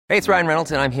Hey, it's Ryan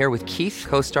Reynolds, and I'm here with Keith,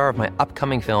 co-star of my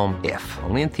upcoming film, If,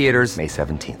 only in theaters May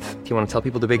 17th. Do you want to tell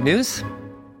people the big news?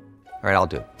 All right, I'll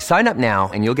do it. Sign up now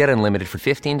and you'll get unlimited for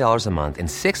 $15 a month and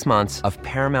 6 months of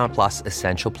Paramount Plus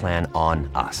Essential Plan on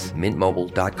us.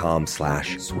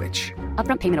 MintMobile.com/switch.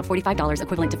 Upfront payment of $45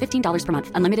 equivalent to $15 per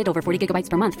month. Unlimited over 40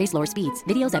 gigabytes per month. Face lower speeds.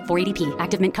 Videos at 480p.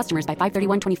 Active Mint customers by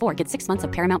 531.24 get 6 months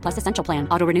of Paramount Plus Essential Plan.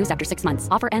 Auto renews after 6 months.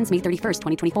 Offer ends May 31st,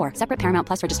 2024. Separate Paramount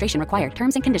Plus registration required.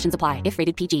 Terms and conditions apply if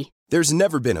rated PG. There's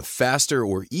never been a faster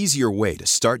or easier way to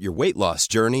start your weight loss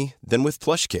journey than with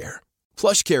PlushCare.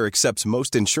 PlushCare accepts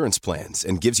most insurance plans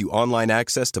and gives you online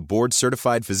access to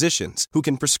board-certified physicians who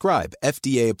can prescribe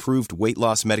FDA-approved weight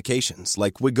loss medications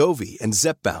like Wegovy and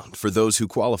Zepbound for those who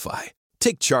qualify.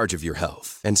 Take charge of your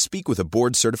health and speak with a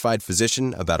board-certified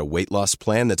physician about a weight loss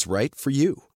plan that's right for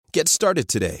you. Get started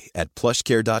today at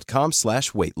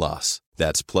plushcare.com/weight loss.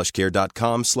 That's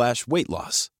plushcare.com/weight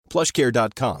loss.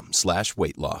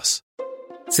 plushcare.com/weight loss.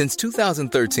 Since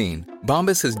 2013,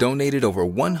 Bombas has donated over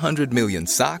 100 million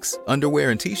socks,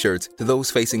 underwear, and T-shirts to those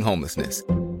facing homelessness.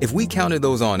 If we counted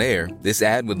those on air, this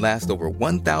ad would last over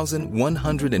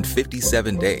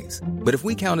 1,157 days. But if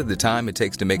we counted the time it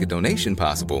takes to make a donation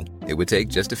possible, it would take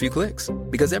just a few clicks.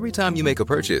 Because every time you make a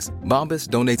purchase, Bombas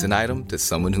donates an item to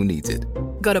someone who needs it.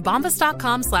 Go to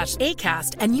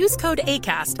bombas.com/ACAST and use code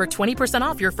ACAST for 20%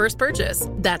 off your first purchase.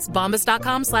 That's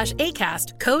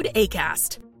bombas.com/ACAST, code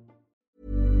ACAST.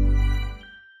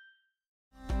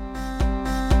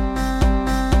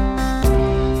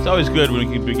 It's always good when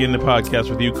we can begin the podcast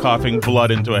with you coughing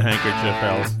blood into a handkerchief,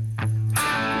 Hells.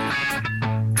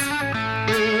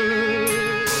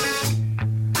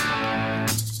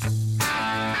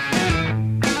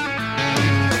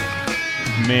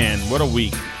 Man, what a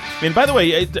week. And by the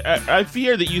way, I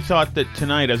fear that you thought that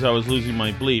tonight, as I was losing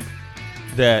my bleep,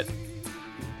 that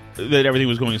everything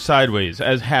was going sideways,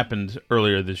 as happened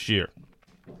earlier this year.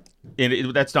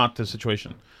 And that's not the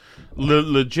situation.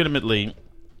 Legitimately,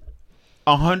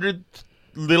 100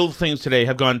 little things today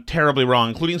have gone terribly wrong,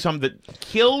 including some that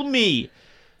kill me.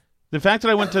 The fact that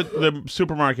I went to the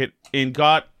supermarket and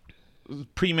got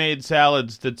pre-made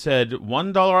salads that said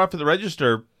 $1 off at the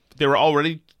register, they were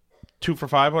already 2 for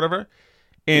 $5, whatever,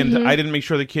 and I didn't make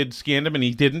sure the kid scanned them, and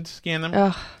he didn't scan them.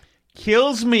 Ugh.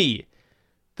 Kills me.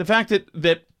 The fact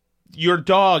that your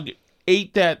dog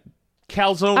ate that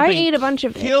calzone I thing ate a bunch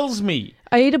of it. Kills me.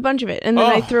 I ate a bunch of it, and then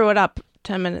I threw it up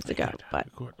 10 minutes ago. But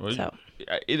so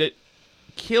it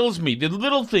kills me. The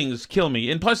little things kill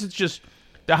me, and plus, it's just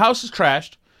the house is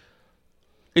trashed.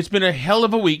 It's been a hell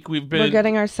of a week. We're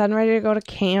getting our son ready to go to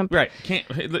camp, right?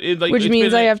 Which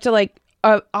means I have to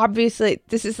obviously,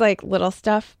 this is like little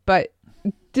stuff, but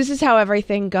this is how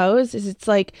everything goes. It's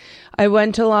like I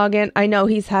went to log in. I know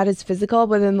he's had his physical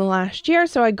within the last year,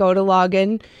 so I go to log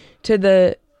in to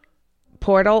the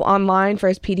portal online for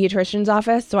his pediatrician's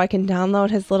office so I can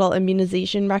download his little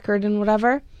immunization record and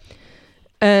whatever.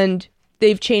 And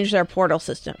they've changed their portal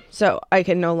system, so I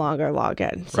can no longer log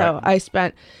in. So I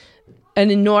spent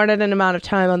an inordinate amount of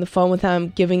time on the phone with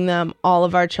him, giving them all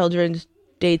of our children's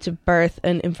dates of birth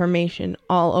and information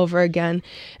all over again.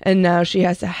 And now she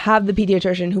has to have the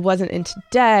pediatrician, who wasn't in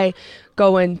today,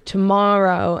 go in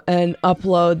tomorrow and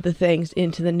upload the things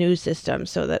into the new system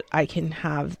so that I can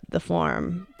have the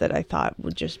form that I thought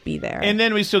would just be there. And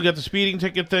then we still get the speeding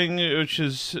ticket thing, which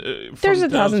is... There's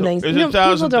 1,000 things. People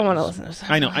don't want to listen to this.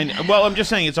 I know. Well, I'm just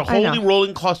saying, it's a holy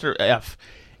rolling cluster F.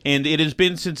 And it has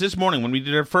been since this morning when we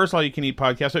did our first All You Can Eat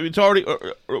podcast. It's already...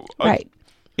 right.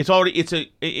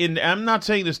 And I'm not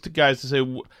saying this to guys to say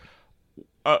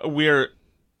we're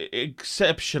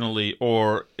exceptionally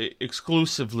or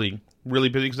exclusively really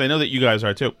busy, because I know that you guys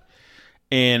are too.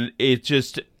 And I'm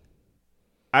just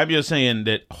saying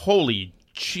that, holy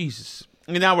Jesus.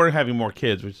 And now we're having more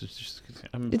kids, which is just...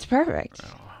 it's perfect.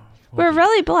 We're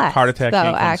really blessed. Heart attack though,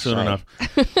 can't come actually. soon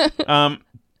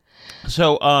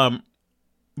enough.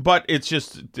 But it's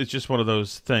just one of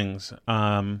those things.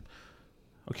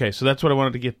 Okay, so that's what I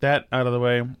wanted to get that out of the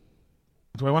way.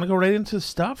 Do I want to go right into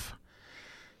stuff?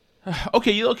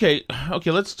 Okay,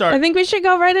 let's start. I think we should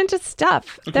go right into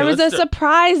stuff. Okay, there was a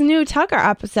surprise new Tucker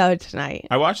episode tonight.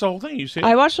 I watched the whole thing. You see?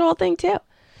 I watched the whole thing too.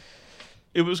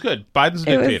 It was good. Biden's a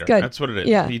dictator. Was good. That's what it is.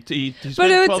 Yeah. He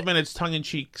spent 12 minutes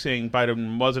tongue-in-cheek saying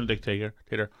Biden wasn't a dictator.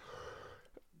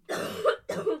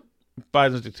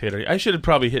 Biden's a dictator. I should have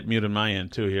probably hit mute on my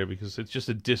end too here, because it's just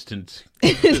a distant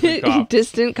cough.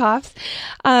 Distant coughs.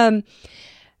 Yeah,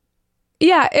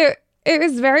 it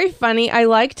was very funny. I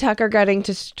like Tucker getting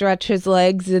to stretch his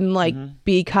legs and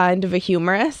be kind of a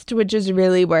humorist, which is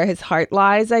really where his heart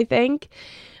lies, I think.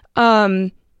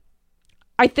 I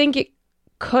think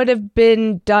could have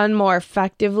been done more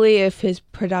effectively if his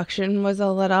production was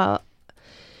a little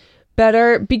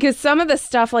better, because some of the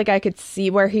stuff, like, I could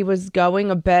see where he was going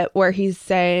a bit, where he's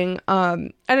saying, I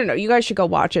don't know, you guys should go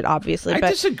watch it, obviously. I but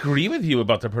disagree with you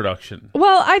about the production.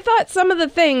 Well, I thought some of the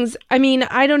things, I mean,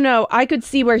 I don't know, I could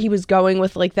see where he was going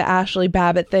with, like, the Ashley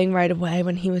Babbitt thing right away,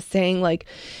 when he was saying, like,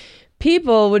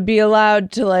 people would be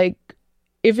allowed to, like,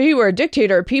 if he were a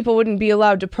dictator, people wouldn't be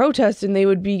allowed to protest, and they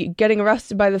would be getting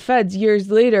arrested by the feds years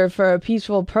later for a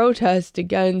peaceful protest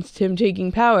against him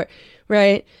taking power,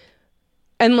 right?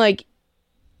 And, like,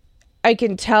 I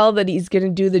can tell that he's going to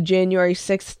do the January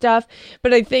 6th stuff,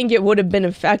 but I think it would have been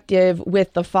effective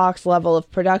with the Fox level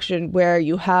of production, where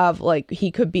you have, like,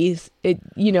 he could be,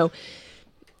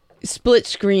 split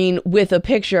screen with a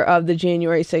picture of the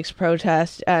January 6th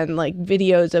protest and, like,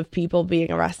 videos of people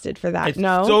being arrested for that. I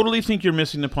totally think you're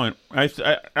missing the point. I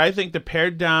think the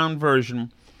pared down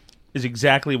version is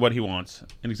exactly what he wants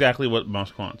and exactly what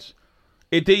Musk wants.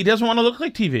 He doesn't want to look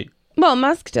like TV. Well,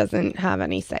 Musk doesn't have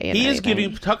any say in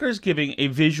anything. Tucker's giving a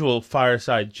visual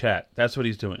fireside chat. That's what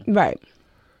he's doing. Right.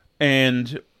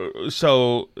 And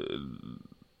so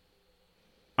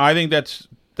I think that's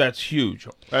huge.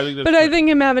 I think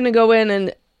him having to go in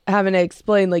and having to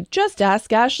explain, like, just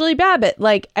ask Ashley Babbitt.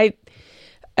 Like, I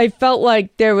felt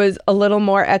like there was a little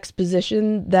more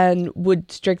exposition than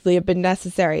would strictly have been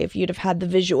necessary if you'd have had the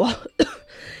visual.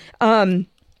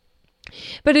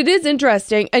 But it is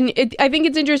interesting, and I think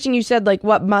it's interesting you said, like,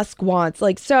 what Musk wants.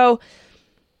 Like, so,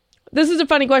 this is a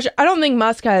funny question. I don't think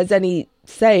Musk has any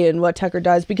say in what Tucker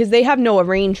does, because they have no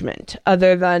arrangement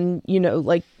other than,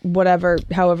 like,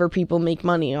 however people make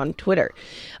money on Twitter.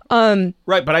 Right,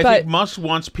 but I think Musk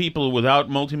wants people without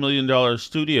multi-million-dollar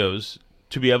studios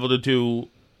to be able to do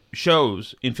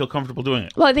shows and feel comfortable doing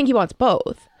it. Well, I think he wants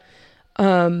both.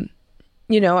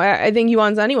 I think he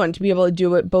wants anyone to be able to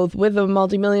do it both with a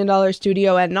multi-million-dollar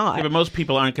studio and not. Yeah, but most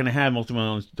people aren't going to have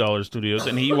multi-million-dollar studios,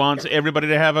 and he wants everybody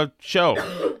to have a show.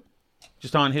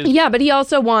 Just on his... Yeah, but he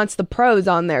also wants the pros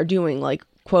on there doing, like,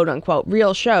 quote-unquote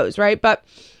real shows, right? But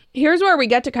here's where we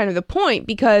get to kind of the point,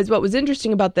 because what was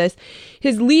interesting about this,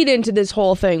 his lead into this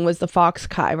whole thing was the Fox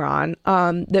Chiron,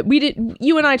 that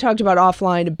you and I talked about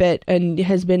offline a bit and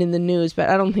has been in the news, but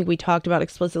I don't think we talked about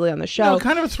explicitly on the show. No,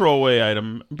 kind of a throwaway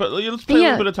item, but let's play a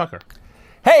little bit of Tucker.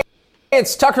 Hey,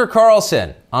 it's Tucker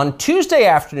Carlson. On Tuesday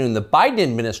afternoon, the Biden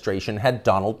administration had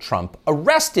Donald Trump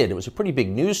arrested. It was a pretty big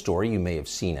news story. You may have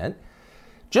seen it.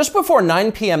 Just before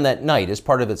 9 p.m. that night, as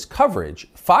part of its coverage,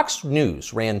 Fox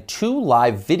News ran 2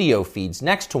 live video feeds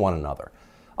next to one another.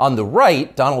 On the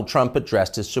right, Donald Trump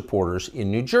addressed his supporters in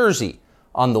New Jersey.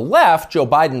 On the left, Joe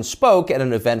Biden spoke at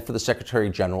an event for the Secretary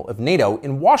General of NATO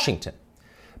in Washington.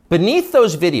 Beneath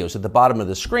those videos at the bottom of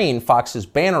the screen, Fox's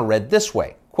banner read this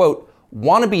way, quote,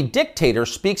 "Wannabe dictator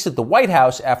speaks at the White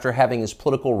House after having his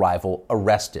political rival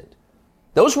arrested."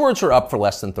 Those words were up for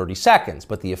less than 30 seconds,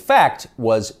 but the effect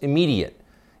was immediate.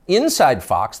 Inside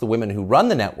Fox, the women who run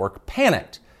the network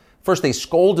panicked. First, they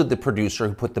scolded the producer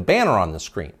who put the banner on the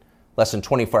screen. Less than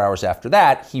 24 hours after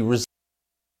that, he resigned.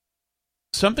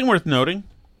 Something worth noting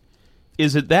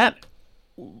is that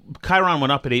Chiron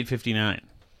went up at 8:59.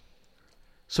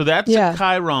 So that's a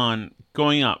Chiron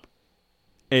going up,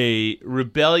 a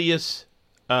rebellious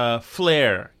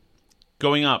flare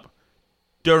going up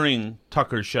during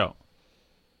Tucker's show.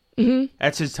 Mm-hmm.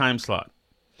 That's his time slot.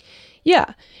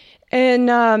 Yeah.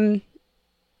 And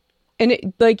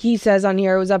it, like he says on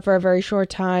here, it was up for a very short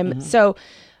time. Mm-hmm. So,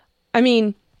 I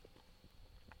mean,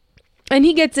 and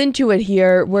he gets into it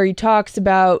here where he talks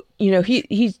about,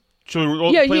 he's... Should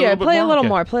we play a little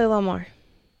more.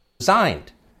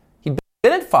 Resigned. He'd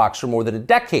been at Fox for more than a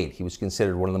decade. He was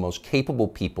considered one of the most capable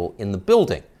people in the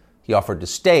building. He offered to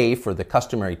stay for the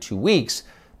customary 2 weeks,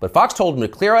 but Fox told him to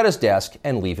clear out his desk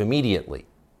and leave immediately.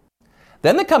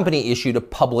 Then the company issued a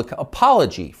public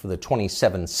apology for the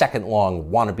 27-second-long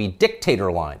wannabe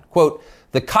dictator line. Quote,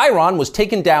 "The Chiron was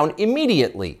taken down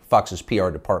immediately," Fox's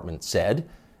PR department said,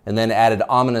 and then added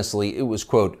ominously it was,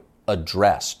 quote,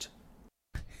 "addressed."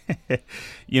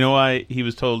 You know why he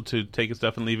was told to take his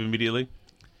stuff and leave immediately?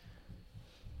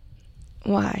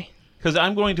 Why? Because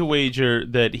I'm going to wager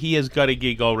that he has got a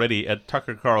gig already at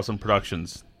Tucker Carlson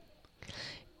Productions.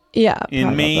 Yeah, in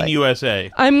probably. Maine,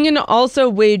 USA. I'm going to also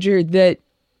wager that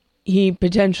he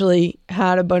potentially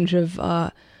had a bunch of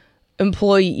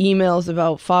employee emails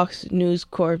about Fox News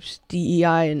Corp's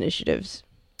DEI initiatives.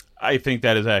 I think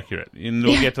that is accurate. And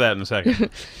we'll get to that in a second.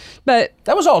 But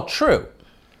that was all true.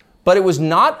 But it was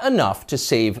not enough to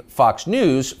save Fox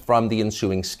News from the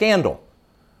ensuing scandal.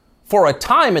 For a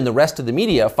time in the rest of the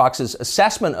media, Fox's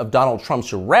assessment of Donald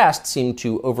Trump's arrest seemed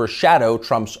to overshadow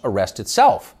Trump's arrest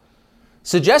itself.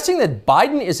 suggesting that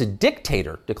Biden is a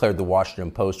dictator, declared the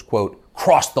Washington Post, quote,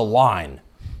 crossed the line.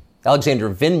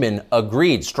 Alexander Vindman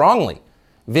agreed strongly.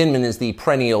 Vindman is the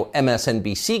perennial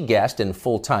MSNBC guest and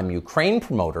full-time Ukraine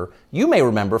promoter you may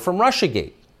remember from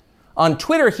Russiagate. On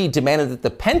Twitter, he demanded that the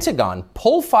Pentagon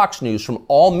pull Fox News from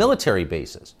all military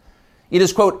bases. It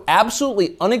is, quote,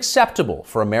 absolutely unacceptable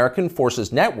for American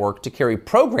Forces Network to carry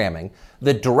programming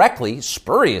that directly,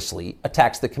 spuriously,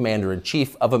 attacks the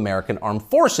commander-in-chief of American Armed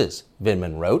Forces,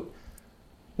 Vindman wrote.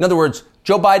 In other words,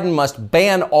 Joe Biden must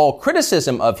ban all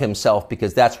criticism of himself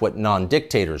because that's what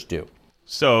non-dictators do.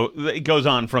 So it goes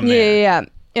on from there. Yeah.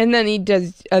 And then he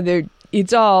does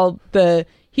it's all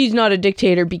he's not a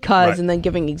dictator because, right. And then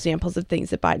giving examples of things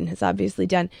that Biden has obviously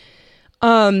done.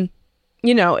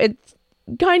 It's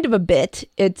kind of a bit.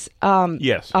 It's,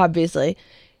 yes, obviously.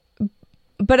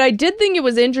 But I did think it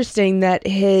was interesting that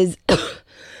his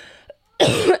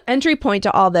entry point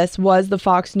to all this was the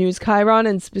Fox News chyron,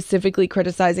 and specifically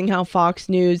criticizing how Fox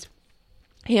News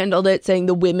handled it, saying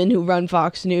the women who run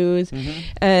Fox News,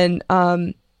 and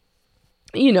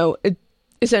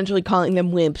essentially calling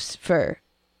them wimps for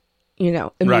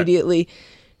immediately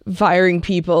firing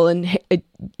people and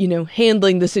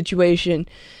handling the situation.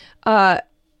 I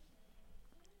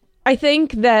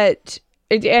think that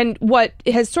and what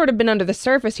has sort of been under the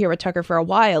surface here with Tucker for a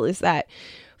while is that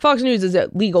Fox News is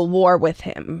at legal war with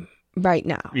him right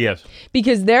now. Yes,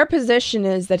 because their position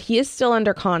is that he is still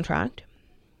under contract.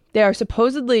 They are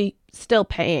supposedly still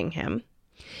paying him.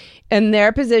 And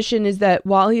their position is that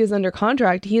while he is under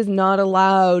contract, he is not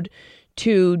allowed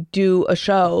to do a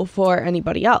show for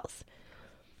anybody else.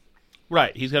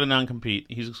 Right. He's got a non-compete.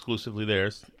 He's exclusively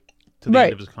theirs to the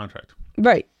end of his contract.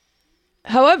 Right.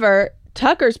 However,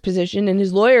 Tucker's position and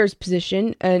his lawyer's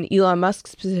position and Elon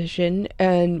Musk's position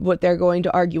and what they're going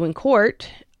to argue in court,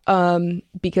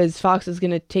 because Fox is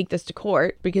going to take this to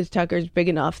court because Tucker's big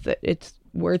enough that it's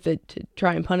worth it to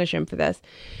try and punish him for this,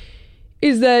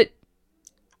 is that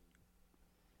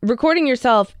recording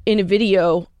yourself in a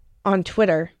video on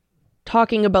Twitter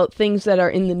talking about things that are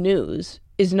in the news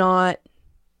is not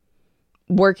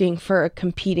working for a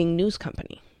competing news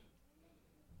company.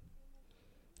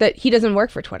 That he doesn't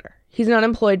work for Twitter. He's not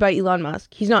employed by Elon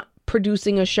Musk. He's not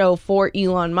producing a show for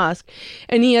Elon Musk.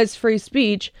 And he has free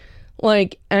speech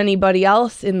like anybody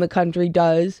else in the country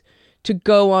does to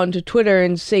go onto Twitter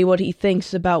and say what he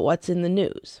thinks about what's in the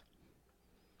news.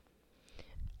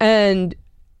 And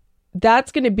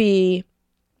that's going to be,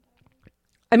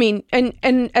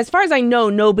 and as far as I know,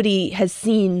 nobody has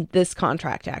seen this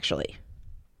contract, actually.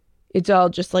 It's all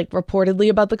just like reportedly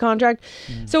about the contract.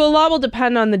 So a lot will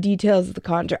depend on the details of the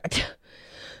contract.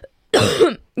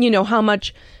 How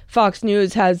much Fox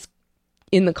News has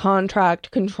in the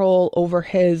contract control over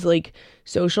his like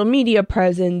social media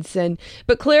presence,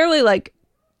 but clearly like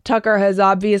Tucker has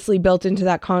obviously built into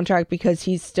that contract because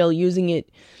he's still using it.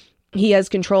 He has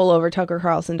control over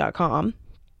TuckerCarlson.com.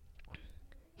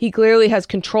 He clearly has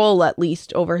control at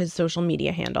least over his social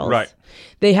media handles. Right.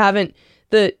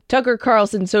 The Tucker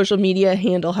Carlson social media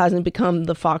handle hasn't become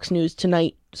the Fox News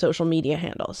Tonight social media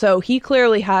handle. So he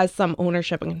clearly has some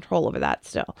ownership and control over that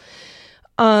still.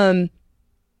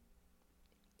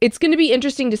 It's going to be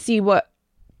interesting to see what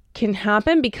can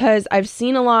happen because I've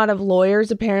seen a lot of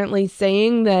lawyers apparently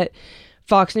saying that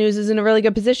Fox News is in a really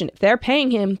good position. If they're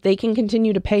paying him, they can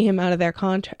continue to pay him out of their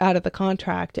out of the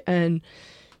contract and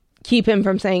keep him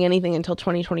from saying anything until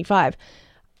 2025.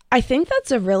 I think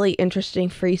that's a really interesting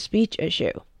free speech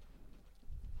issue.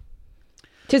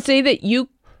 To say that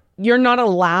you're not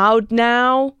allowed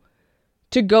now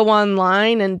to go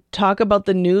online and talk about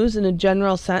the news in a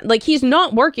general sense. Like, he's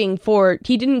not working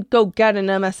he didn't go get an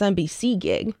MSNBC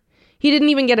gig. He didn't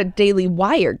even get a Daily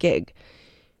Wire gig.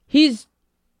 He's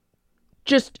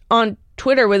just on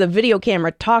Twitter with a video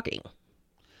camera talking.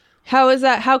 How is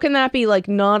that? How can that be like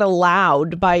not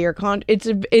allowed by your It's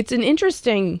an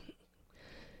interesting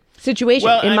situation,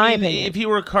 in my opinion. If he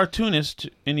were a cartoonist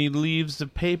and he leaves the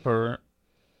paper,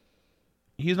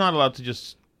 he's not allowed to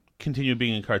just continue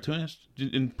being a cartoonist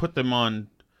and put them on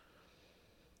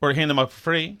or hand them out for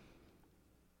free.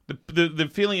 The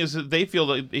feeling is that they feel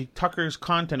that Tucker's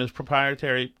content is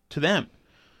proprietary to them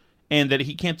and that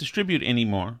he can't distribute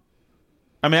anymore.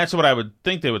 I mean, that's what I would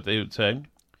think they would say.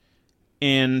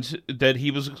 And that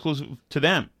he was exclusive to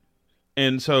them.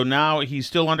 And so now he's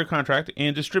still under contract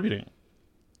and distributing.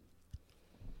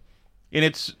 And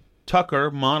it's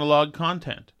Tucker monologue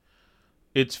content.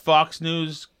 It's Fox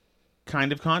News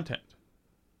kind of content.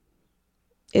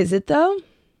 Is it, though?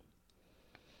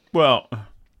 Well,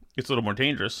 it's a little more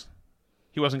dangerous.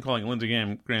 He wasn't calling Lindsey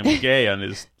Graham gay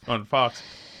on Fox.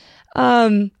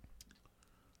 But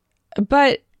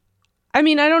I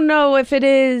mean, I don't know if it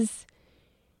is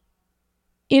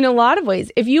in a lot of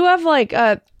ways. If you have like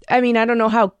I don't know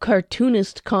how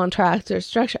cartoonist contracts are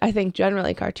structured. I think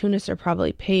generally cartoonists are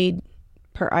probably paid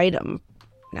per item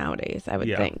nowadays, I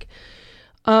would think.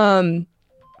 But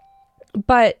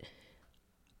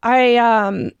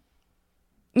I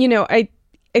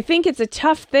think it's a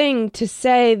tough thing to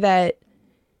say that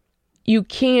you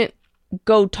can't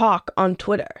go talk on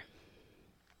Twitter.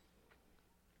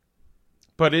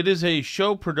 But it is a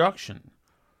show production.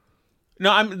 He's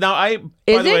on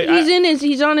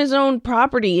his own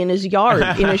property in his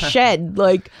yard in a shed.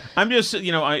 Like, I'm just,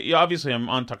 obviously I'm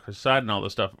on Tucker's side and all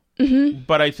this stuff. Mm-hmm.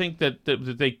 But I think that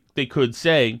they could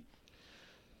say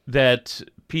that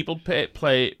people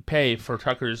pay for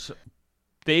Tucker's.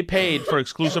 They paid for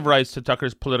exclusive rights to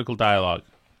Tucker's political dialogue.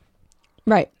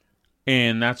 Right.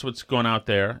 And that's what's going out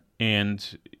there.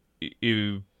 And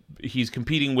he's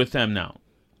competing with them now.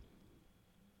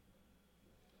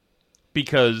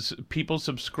 Because people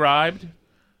subscribed,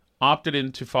 opted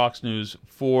into Fox News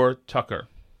for Tucker.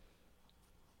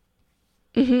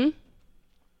 Mm-hmm.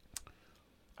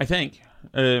 I think.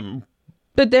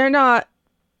 But they're not...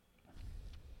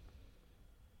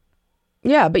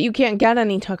 Yeah, but you can't get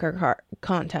any Tucker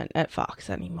content at Fox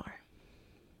anymore.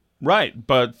 Right,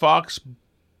 but Fox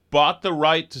bought the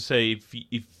right to say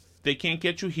if they can't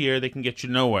get you here, they can get you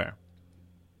nowhere.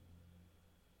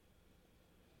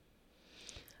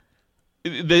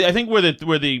 I think where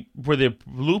the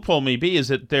loophole may be is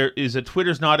that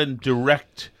Twitter's not in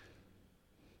direct.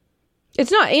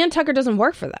 It's not, and Tucker doesn't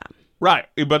work for them. Right,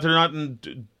 but they're not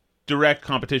in direct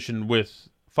competition with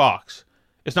Fox.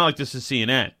 It's not like this is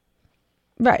CNN.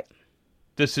 Right.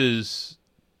 This is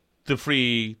the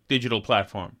free digital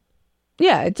platform.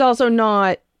 Yeah, it's also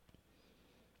not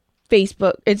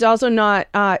Facebook. It's also not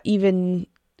even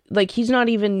like he's not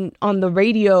even on the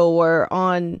radio or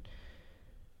on.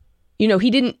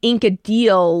 He didn't ink a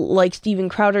deal like Steven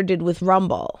Crowder did with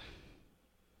Rumble.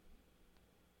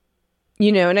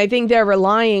 And I think they're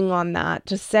relying on that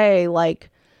to say, like,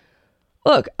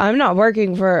 look, I'm not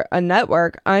working for a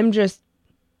network. I'm just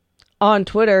on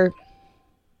Twitter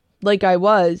like I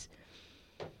was.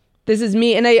 This is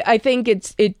me. And I think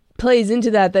it plays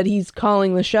into that he's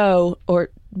calling the show,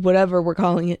 or whatever we're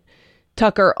calling it,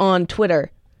 Tucker on Twitter.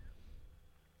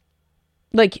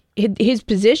 Like, his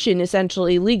position,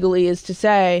 essentially, legally, is to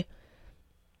say,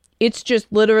 it's just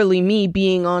literally me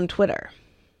being on Twitter.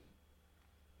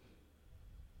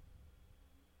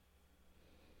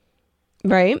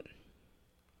 Right?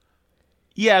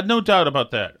 Yeah, no doubt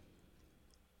about that.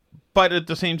 But at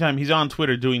the same time, he's on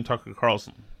Twitter doing Tucker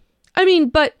Carlson. I mean,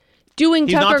 but doing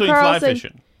he's Tucker not doing Carlson... fly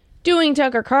fishing. Doing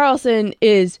Tucker Carlson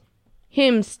is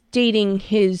him stating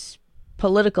his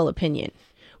political opinion.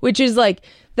 Which is like,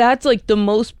 that's like the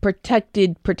most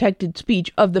protected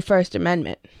speech of the First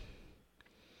Amendment.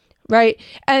 Right?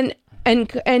 And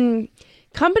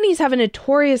companies have a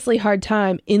notoriously hard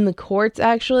time in the courts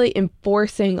actually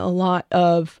enforcing a lot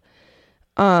of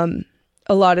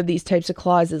these types of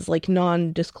clauses, like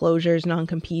non-disclosures,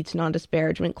 non-competes,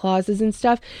 non-disparagement clauses and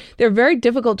stuff. They're very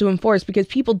difficult to enforce because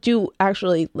people do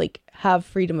actually like have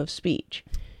freedom of speech.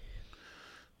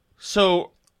 So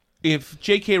if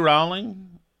J.K. Rowling,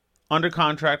 under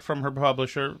contract from her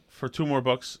publisher for 2 more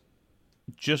books,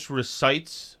 just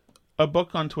recites a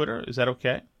book on Twitter, is that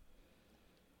okay?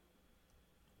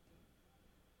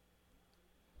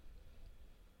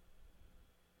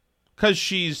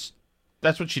 Because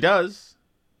that's what she does.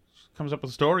 She comes up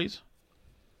with stories.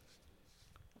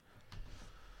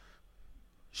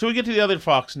 Should we get to the other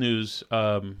Fox News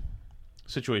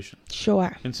situation?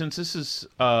 Sure. And since this is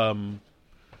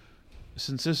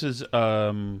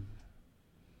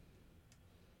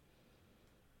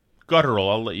guttural,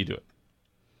 I'll let you do it.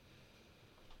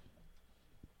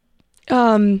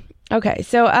 Okay,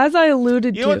 so as I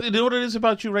alluded you know what it is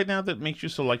about you right now that makes you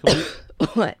so likable?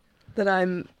 What? That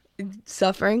I'm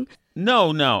suffering?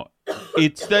 No.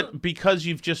 It's that because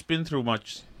you've just been through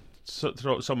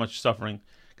so much suffering.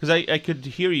 Because I could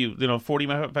hear you,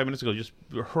 45 minutes ago, just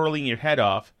hurling your head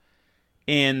off.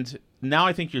 And now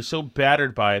I think you're so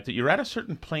battered by it that you're at a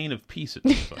certain plane of peace.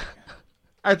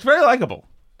 It's very likable.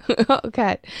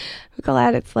 Okay. I'm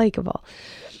glad it's likable.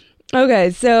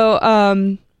 Okay,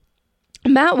 so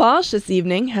Matt Walsh this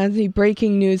evening has a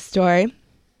breaking news story.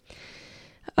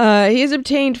 He has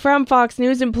obtained from Fox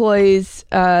News employees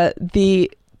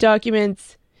the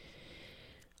documents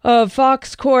of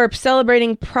Fox Corp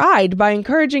celebrating Pride by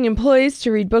encouraging employees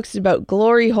to read books about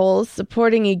glory holes,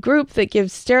 supporting a group that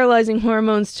gives sterilizing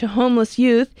hormones to homeless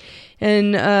youth,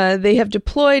 and they have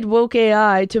deployed Woke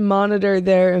AI to monitor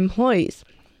their employees.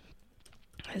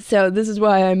 So this is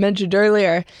why I mentioned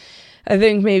earlier, I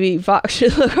think maybe Fox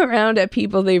should look around at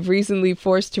people they've recently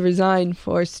forced to resign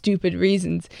for stupid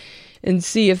reasons and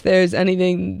see if there's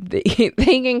anything they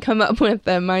can come up with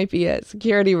that might be a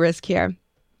security risk here.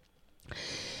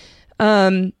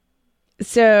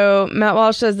 So Matt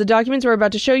Walsh says the documents we're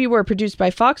about to show you were produced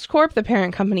by Fox Corp, the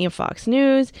parent company of Fox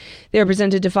News. They are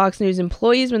presented to Fox News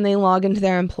employees when they log into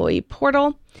their employee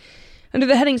portal. Under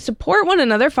the heading Support One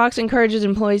Another, Fox encourages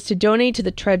employees to donate to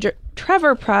the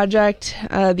Trevor Project,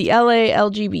 the LA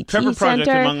LGBT Trevor Center.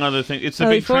 Project, among other things. It's the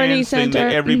big trans thing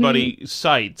that everybody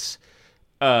cites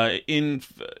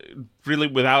really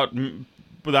without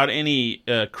any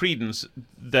credence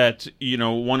that,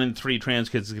 1 in 3 trans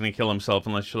kids is going to kill himself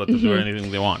unless you let them do anything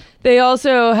they want. They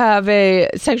also have a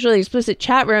sexually explicit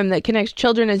chat room that connects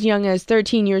children as young as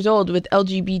 13 years old with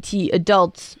LGBT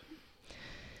adults.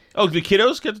 Oh, the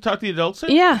kiddos get to talk to the adults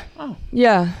there? Yeah. Oh.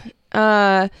 Yeah.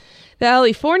 The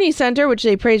Ali Forney Center, which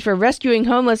they praise for rescuing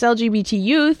homeless LGBT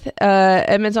youth,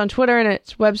 admits on Twitter and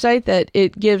its website that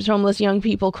it gives homeless young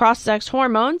people cross-sex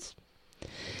hormones.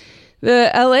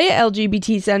 The LA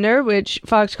LGBT Center, which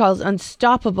Fox calls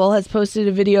Unstoppable, has posted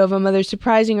a video of a mother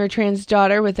surprising her trans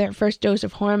daughter with their first dose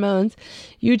of hormones.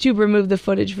 YouTube removed the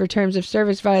footage for terms of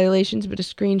service violations, but a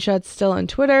screenshot's still on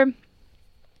Twitter.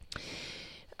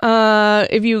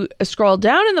 If you scroll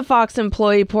down in the Fox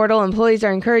employee portal, employees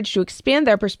are encouraged to expand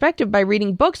their perspective by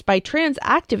reading books by trans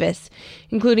activists,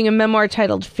 including a memoir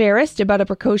titled Fairest about a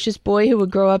precocious boy who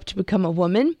would grow up to become a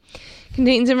woman.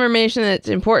 Contains information that's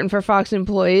important for Fox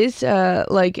employees,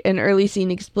 like an early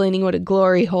scene explaining what a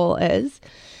glory hole is.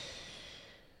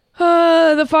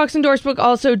 The Fox endorsed book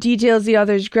also details the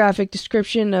author's graphic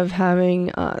description of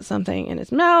having something in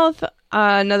his mouth.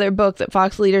 Another book that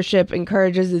Fox leadership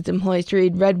encourages its employees to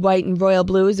read, Red, White, and Royal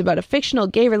Blue, is about a fictional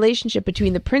gay relationship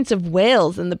between the Prince of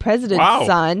Wales and the president's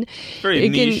son. Very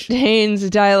niche. Contains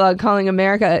dialogue calling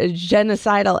America a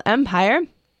genocidal empire.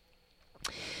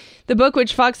 The book,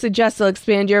 which Fox suggests will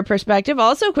expand your perspective,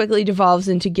 also quickly devolves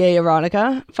into gay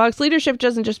erotica. Fox leadership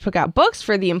doesn't just put out books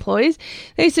for the employees.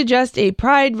 They suggest a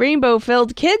pride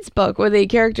rainbow-filled kids book with a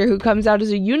character who comes out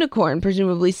as a unicorn,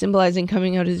 presumably symbolizing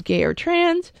coming out as gay or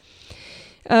trans.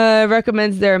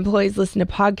 Recommends their employees listen to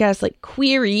podcasts like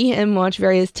Query and watch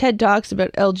various TED Talks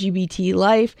about LGBT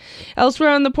life. Elsewhere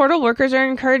on the portal, workers are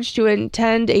encouraged to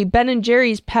attend a Ben &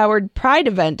 Jerry's powered Pride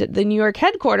event at the New York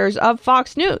headquarters of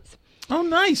Fox News. Oh,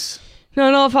 nice.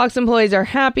 Not all Fox employees are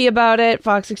happy about it.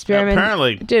 Fox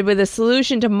experimented with a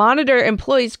solution to monitor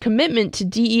employees' commitment to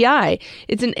DEI.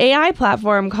 It's an AI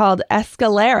platform called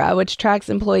Escalera, which tracks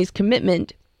employees'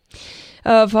 commitment.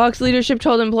 Fox leadership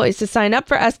told employees to sign up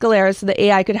for Escalera so the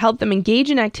AI could help them engage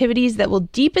in activities that will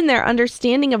deepen their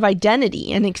understanding of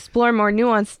identity and explore more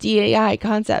nuanced DEI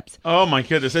concepts. Oh, my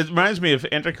goodness. It reminds me of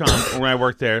Entercom when I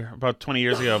worked there about 20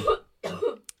 years ago.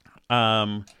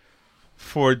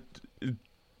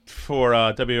 For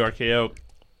WRKO,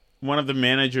 one of the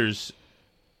managers,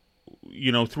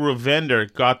 through a vendor,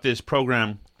 got this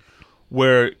program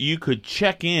where you could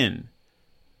check in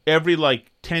every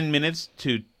 10 minutes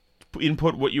to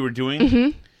input what you were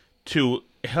doing to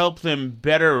help them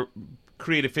better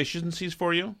create efficiencies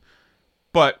for you,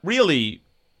 but really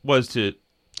was to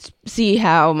see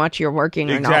how much you're working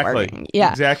or not working.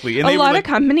 Yeah, exactly. And a lot of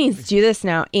companies do this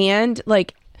now, and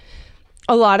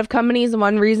a lot of companies,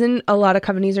 one reason a lot of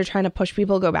companies are trying to push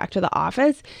people to go back to the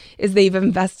office is they've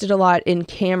invested a lot in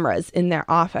cameras in their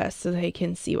office so they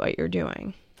can see what you're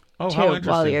doing. Oh, how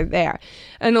interesting. While you're there.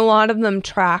 And a lot of them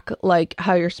track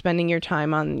how you're spending your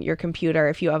time on your computer,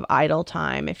 if you have idle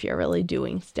time, if you're really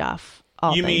doing stuff,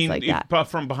 you things like that. You mean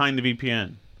from behind the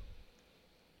VPN?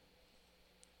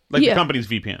 The company's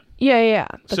VPN? Yeah.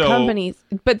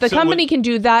 The company can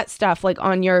do that stuff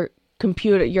on your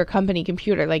computer, your company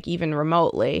computer, even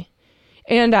remotely,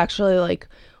 and actually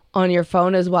on your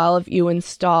phone as well. If you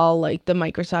install the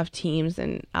Microsoft Teams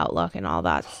and Outlook and all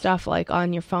that stuff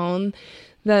on your phone,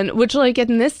 then which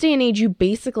in this day and age you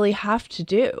basically have to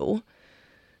do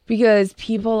because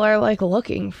people are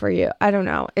looking for you. I don't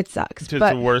know, it sucks. It's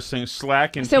the worst thing.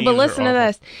 Slack and Teams. But listen to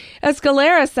this.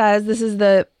 Escalera says this is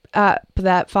the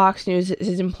that Fox News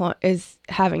is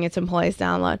having its employees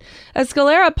download.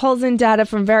 Escalera pulls in data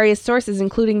from various sources,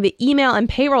 including the email and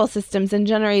payroll systems, and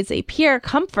generates a peer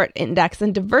comfort index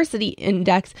and diversity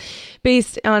index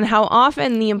based on how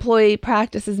often the employee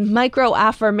practices micro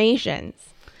affirmations.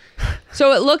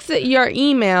 So it looks at your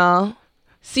email,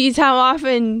 sees how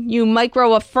often you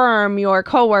micro affirm your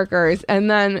coworkers, and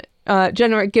then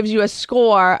gives you a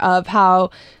score of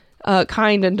how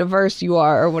kind and diverse you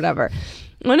are or whatever.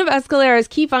 One of Escalera's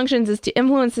key functions is to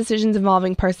influence decisions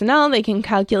involving personnel. They can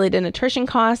calculate an attrition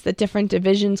cost that different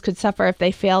divisions could suffer if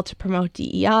they fail to promote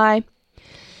DEI.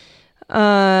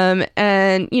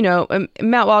 And, you know,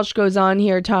 Matt Walsh goes on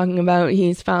here talking about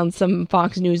he's found some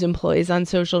Fox News employees on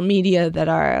social media that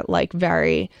are like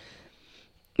very,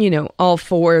 you know, all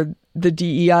for the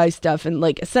DEI stuff and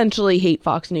like essentially hate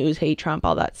Fox News, hate Trump,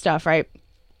 all that stuff, right?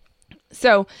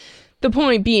 So the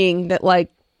point being that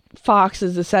like Fox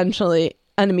is essentially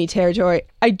enemy territory.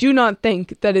 I do not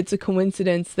think that it's a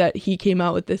coincidence that he came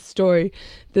out with this story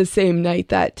the same night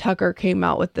that Tucker came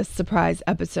out with this surprise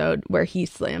episode where he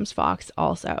slams Fox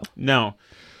also. No.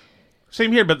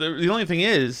 Same here, but the only thing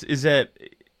is that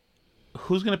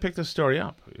who's going to pick this story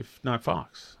up if not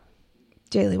Fox?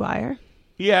 Daily Wire.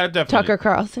 Yeah, definitely. Tucker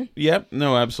Carlson. Yep.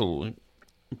 No, absolutely.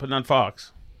 But not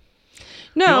Fox.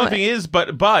 No. The only thing is,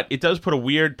 but it does put a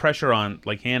weird pressure on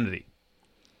like Hannity.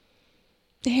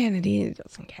 Hannity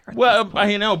doesn't care. Well,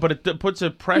 I know, but it puts a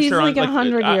pressure He's like on.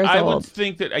 100 years I old. would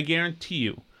think that I guarantee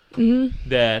you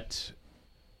that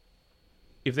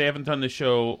if they haven't done the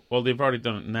show, well, they've already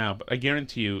done it now. But I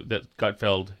guarantee you that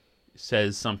Gutfeld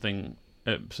says something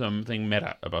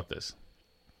meta about this.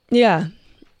 Yeah,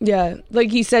 like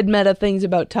he said meta things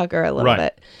about Tucker a little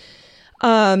bit.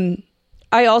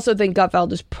 I also think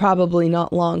Gutfeld is probably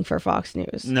not long for Fox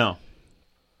News. No.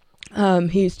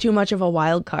 He's too much of a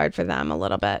wild card for them a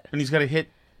little bit. And he's got a hit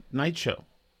night show.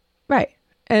 Right.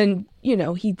 And, you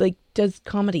know, he like does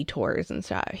comedy tours and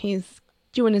stuff. He's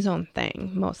doing his own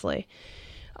thing mostly.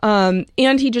 And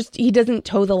he doesn't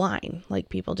toe the line like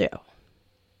people do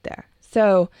there.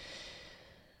 So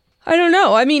I don't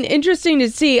know. I mean, interesting to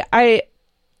see. I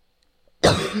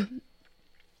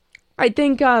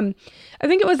think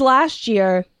it was last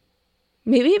year,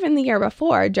 maybe even the year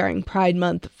before, during Pride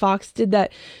Month, Fox did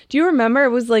that. Do you remember? It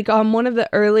was like on one of the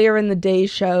earlier in the day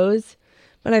shows,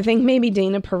 but I think maybe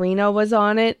Dana Perino was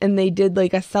on it, and they did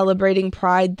like a celebrating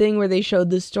Pride thing where they showed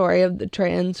the story of the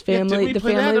trans family, the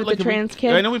family with the trans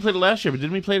kid. I know we played it last year, but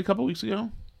didn't we play it a couple weeks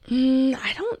ago?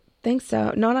 I don't think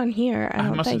so. Not on here. I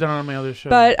must have done it on my other show.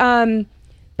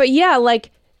 But yeah,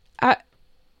 like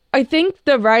I think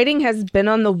the writing has been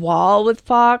on the wall with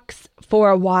Fox for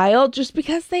a while just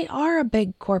because they are a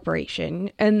big corporation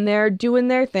and they're doing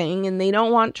their thing and they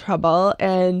don't want trouble.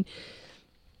 And,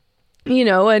 you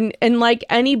know, and like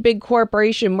any big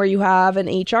corporation where you have an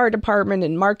HR department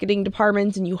and marketing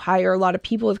departments and you hire a lot of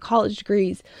people with college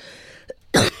degrees,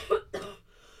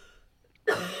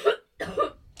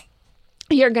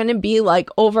 you're going to be like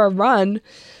overrun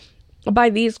by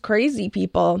these crazy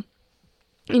people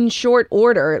in short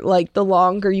order, like the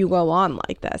longer you go on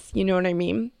like this. You know what I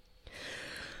mean?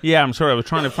 Yeah, I'm sorry. I was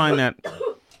trying to find that.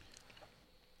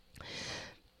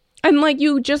 And like,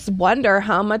 you just wonder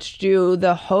how much do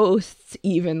the hosts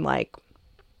even like,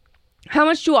 how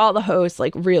much do all the hosts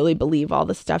like really believe all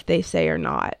the stuff they say or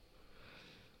not?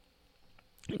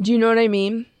 Do you know what I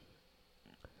mean?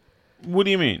 What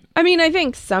do you mean? I mean, I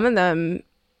think some of them,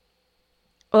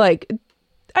 like,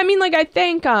 I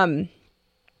think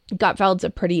Gutfeld's a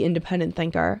pretty independent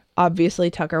thinker. Obviously,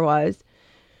 Tucker was.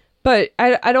 But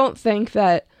I don't think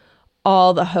that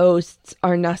all the hosts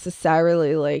are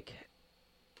necessarily, like,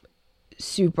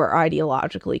 super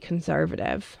ideologically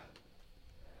conservative.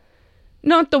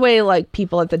 Not the way, like,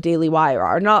 people at the Daily Wire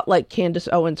are. Not like Candace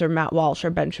Owens or Matt Walsh or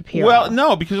Ben Shapiro. Well,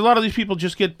 no, because a lot of these people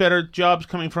just get better jobs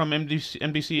coming from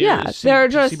NBC yeah, or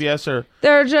CBS or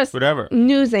they're just whatever.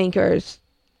 News anchors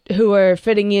who are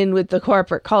fitting in with the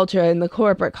corporate culture, and the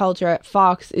corporate culture at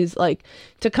Fox is, like,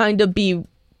 to kind of be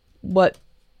what,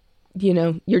 you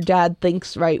know, your dad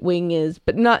thinks right wing is,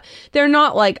 but they're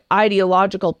not like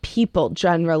ideological people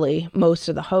generally, most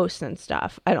of the hosts and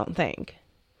stuff, I don't think.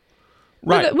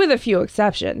 Right. With a few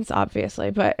exceptions, obviously,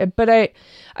 but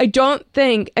I don't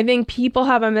think, I think people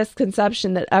have a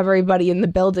misconception that everybody in the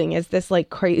building is this like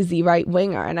crazy right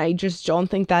winger, and I just don't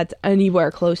think that's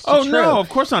anywhere close to true. No, of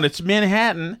course not. It's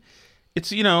Manhattan.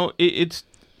 It's, you know,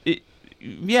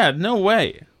 yeah, no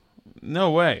way.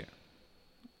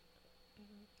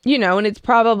 You know, and it's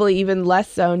probably even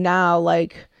less so now,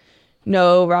 like,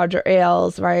 no Roger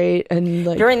Ailes, right? And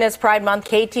like, during this Pride Month,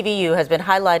 KTVU has been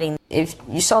highlighting. If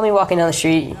you saw me walking down the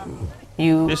street,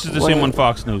 this is the same on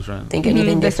Fox News, right? Think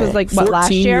anything this different. was like what,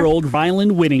 last year? 14-year-old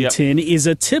Rylan Whittington is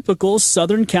a typical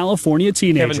Southern California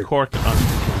teenager. Kevin Cork.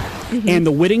 And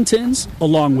the Whittingtons,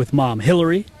 along with mom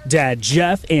Hillary, dad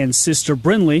Jeff, and sister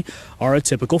Brinley, are a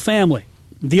typical family.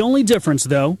 The only difference,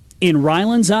 though, in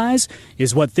Rylan's eyes,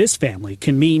 is what this family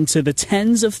can mean to the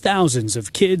tens of thousands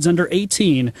of kids under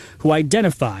 18 who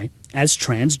identify as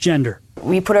transgender.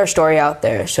 We put our story out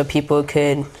there so people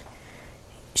could.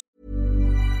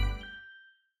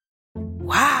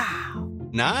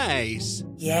 Nice.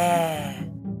 Yeah.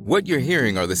 What you're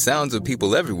hearing are the sounds of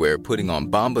people everywhere putting on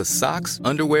Bombas socks,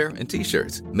 underwear, and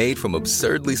T-shirts made from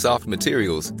absurdly soft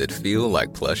materials that feel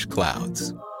like plush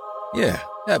clouds. Yeah,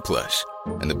 that plush.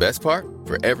 And the best part?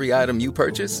 For every item you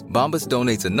purchase, Bombas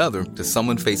donates another to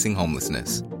someone facing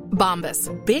homelessness. Bombas.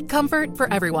 Big comfort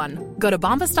for everyone. Go to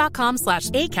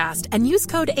bombas.com/ACAST and use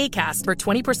code ACAST for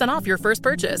 20% off your first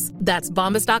purchase. That's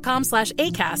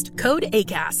bombas.com/ACAST. Code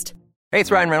ACAST. Hey, it's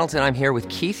Ryan Reynolds, and I'm here with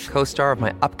Keith, co-star of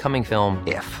my upcoming film,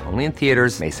 If, only in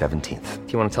theaters May 17th.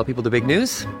 Do you want to tell people the big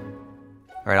news?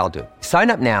 All right, I'll do it. Sign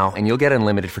up now and you'll get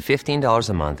unlimited for $15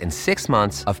 a month and 6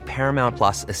 months of Paramount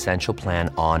Plus Essential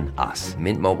Plan on us.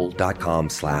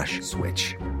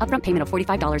 MintMobile.com/switch. Upfront payment of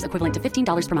 $45 equivalent to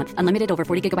 $15 per month. Unlimited over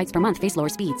 40 gigabytes per month. Face lower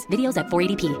speeds. Videos at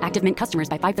 480p. Active Mint customers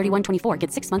by 531.24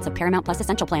 get 6 months of Paramount Plus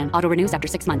Essential Plan. Auto renews after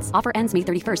 6 months. Offer ends May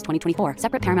 31st, 2024.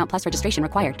 Separate Paramount Plus registration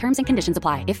required. Terms and conditions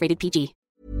apply if rated PG.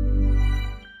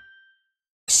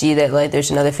 See that, like,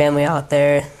 there's another family out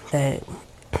there that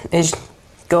is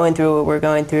going through what we're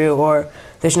going through, or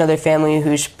there's another family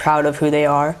who's proud of who they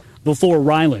are. Before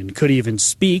Rylan could even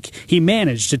speak, he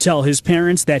managed to tell his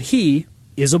parents that he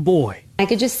is a boy. I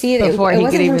could just see that it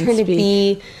wasn't him trying to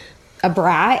be a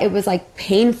brat. It was like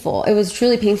painful. It was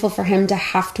truly painful for him to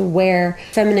have to wear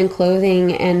feminine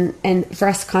clothing and for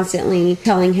us constantly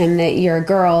telling him that you're a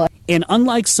girl. And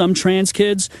unlike some trans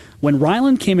kids, when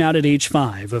Rylan came out at age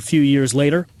 5 a few years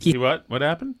later, He what? What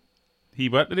happened? He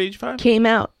what at age 5? Came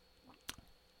out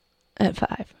at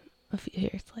 5 a few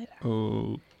years later.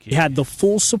 he had the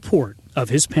full support of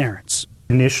his parents.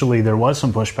 Initially, there was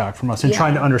some pushback from us in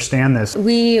trying to understand this.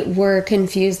 We were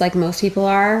confused like most people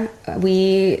are.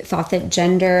 We thought that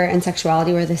gender and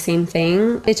sexuality were the same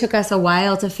thing. It took us a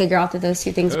while to figure out that those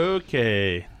two things.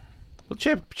 Okay. Well,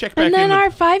 check back and in. then our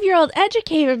 5-year-old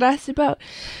educated us about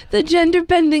the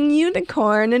gender-bending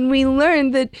unicorn, and we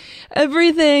learned that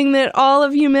everything that all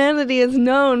of humanity has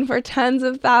known for tens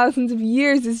of thousands of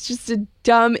years is just a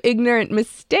dumb, ignorant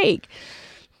mistake.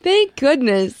 Thank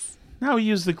goodness. Now we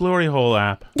use the Glory Hole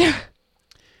app.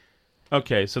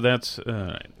 Okay, so that's...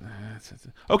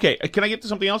 okay, can I get to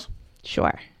something else?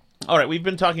 Sure. All right, we've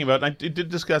been talking about... I did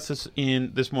discuss this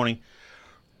this morning.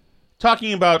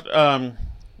 Talking about...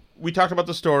 we talked about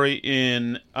the story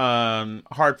in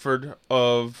Hartford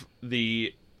of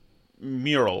the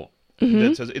mural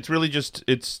that says... It's really just...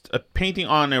 It's a painting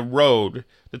on a road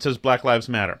that says Black Lives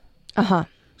Matter. Uh-huh.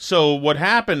 So what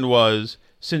happened was,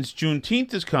 since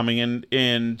Juneteenth is coming,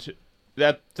 and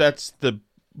that's the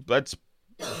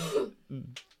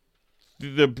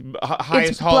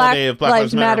highest holiday of Black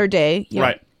Lives Matter Day, yeah.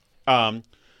 Right?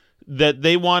 That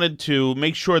they wanted to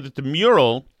make sure that the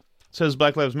mural says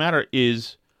Black Lives Matter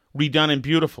is redone and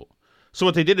beautiful. So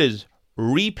what they did is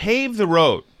repave the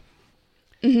road,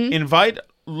 invite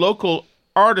local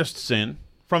artists in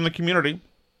from the community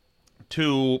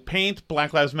to paint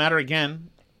Black Lives Matter again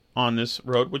on this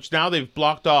road, which now they've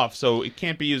blocked off, so it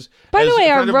can't be used. By the way, a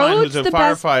our friend of mine roads, who's a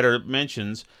firefighter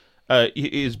mentions,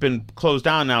 has been closed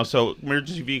down now, so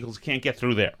emergency vehicles can't get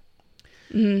through there.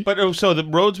 Mm-hmm. But so the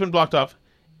road's been blocked off,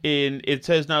 and it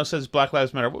says Black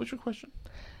Lives Matter. What was your question?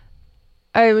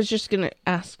 I was just going to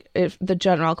ask if the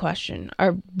general question,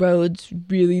 are roads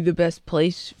really the best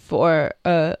place for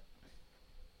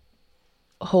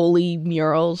holy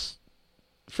murals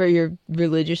for your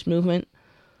religious movement?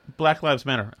 Black Lives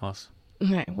Matter, Alice.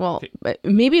 Okay, well,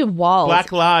 maybe walls.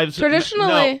 Black Lives...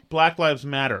 Traditionally... No, Black Lives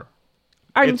Matter.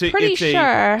 I'm pretty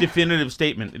sure... It's a definitive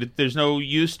statement. There's no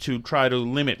use to try to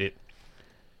limit it.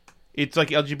 It's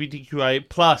like LGBTQI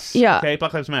plus. Yeah. Okay,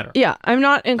 Black Lives Matter. Yeah, I'm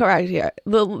not incorrect here.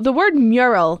 The word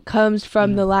mural comes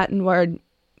from the Latin word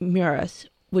murus,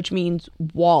 which means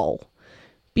wall.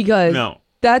 Because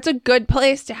that's a good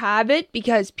place to have it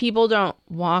because people don't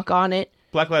walk on it.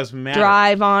 Black Lives Matter.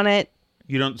 Drive on it.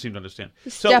 You don't seem to understand.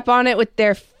 Step on it with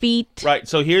their feet. Right.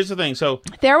 So here's the thing. So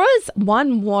there was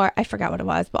one war. I forgot what it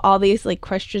was, but all these like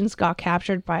Christians got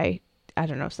captured by, I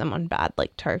don't know, someone bad,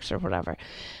 like Turks or whatever.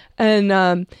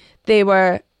 And they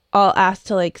were all asked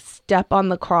to like step on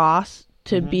the cross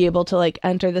to be able to like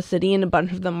enter the city. And a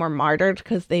bunch of them were martyred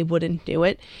because they wouldn't do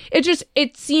it.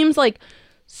 It seems like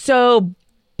so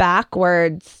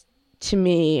backwards to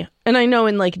me. And I know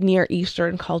in like Near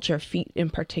Eastern culture, feet in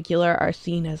particular are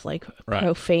seen as like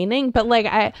profaning, but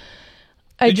like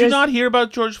did you not hear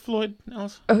about George Floyd,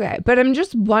 Alice? Okay, but I'm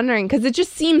just wondering because it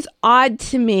just seems odd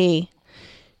to me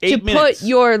to put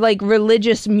your like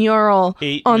religious mural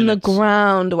on the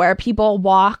ground where people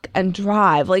walk and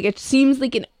drive. Like it seems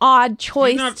like an odd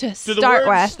choice to start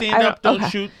with. Stand up, don't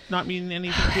shoot, not mean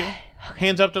anything to you?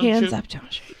 Hands up, don't shoot. Hands up,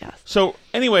 don't shoot. Yes. So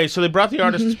anyway, they brought the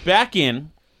artists back in.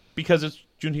 Because it's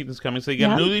Juneteenth is coming, so they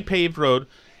got a newly paved road.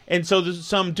 And so there's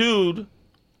some dude,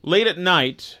 late at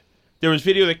night, there was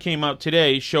video that came out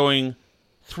today showing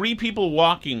 3 people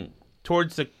walking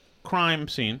towards the crime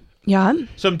scene. Yeah.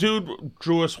 Some dude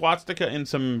drew a swastika in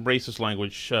some racist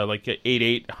language, like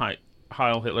 8-8,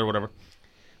 Heil Hitler,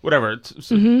 whatever.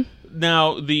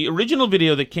 Now, the original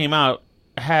video that came out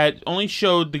had only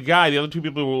showed the guy. The other 2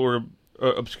 people were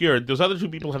obscured. Those other 2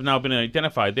 people have now been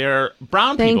identified. They're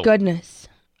brown people. Thank goodness.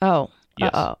 Oh.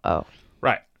 Yes. Oh.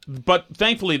 Right. But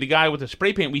thankfully, the guy with the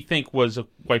spray paint we think was a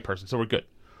white person, so we're good.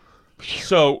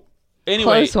 So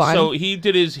anyway, so he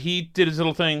did his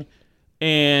little thing,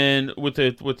 and with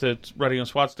the writing on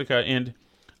swastika, and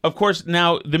of course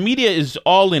now the media is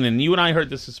all in, and you and I heard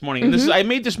this morning. And I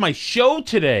made this my show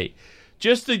today.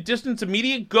 Just the distance the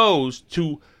media goes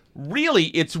to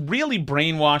it's really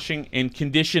brainwashing and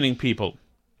conditioning people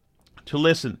to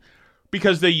listen,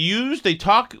 because they use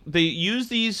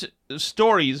these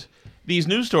stories, these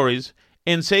news stories,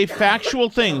 and say factual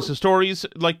things, the stories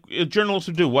like journalists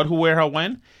would do, what, who, where, how,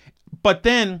 when, but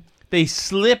then they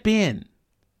slip in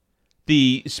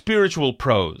the spiritual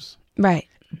prose. Right.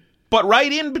 But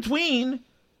right in between,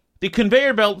 the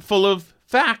conveyor belt full of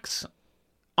facts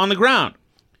on the ground,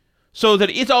 so that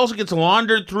it also gets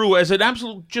laundered through as an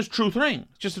absolute just true thing.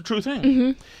 Just a true thing.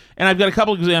 Mm-hmm. And I've got a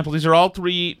couple of examples. These are all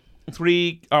three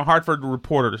Hartford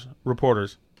reporters.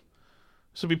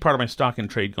 This will be part of my stock and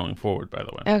trade going forward, by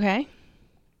the way. Okay.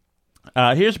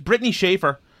 Here's Brittany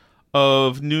Schaefer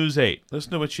of News 8.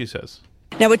 Listen to what she says.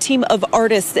 Now, a team of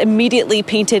artists immediately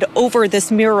painted over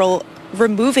this mural,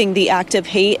 removing the act of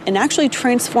hate, and actually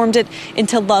transformed it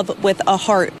into love with a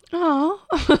heart. Oh,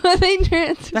 they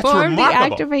transformed the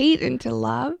act of hate into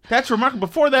love. That's remarkable.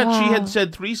 Before that, she had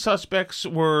said 3 suspects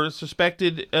were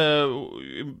suspected.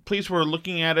 Police were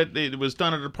looking at it. It was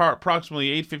done at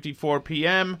approximately 8:54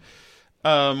 p.m.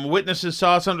 Witnesses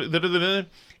saw something.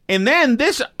 And then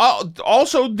this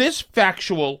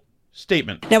factual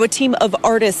statement. Now, a team of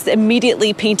artists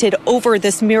immediately painted over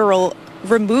this mural,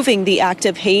 removing the act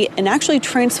of hate, and actually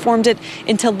transformed it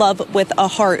into love with a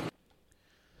heart.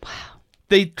 Wow.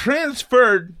 They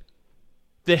transferred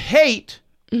the hate,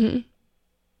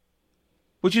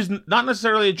 which is not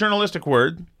necessarily a journalistic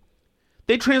word.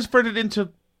 They transferred it into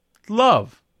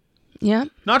love. Yeah.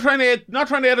 Not trying to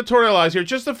editorialize here.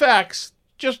 Just the facts.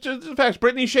 Just the facts.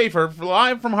 Brittany Schaefer,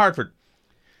 live from Hartford.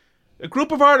 A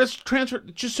group of artists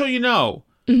transferred, just so you know,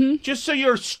 just so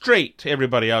you're straight,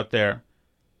 everybody out there,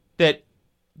 that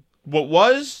what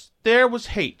was there was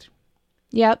hate.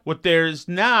 Yep. What there is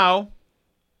now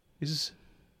is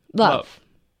love.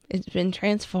 It's been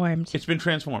transformed. It's been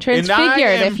transformed. Transfigured, and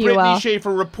I am if you Brittany will.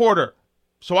 Schaefer, reporter.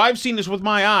 So I've seen this with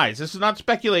my eyes. This is not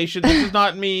speculation. This is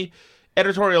not me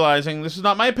editorializing. This is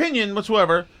not my opinion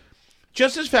whatsoever.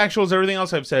 Just as factual as everything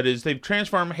else I've said is they've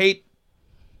transformed hate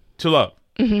to love.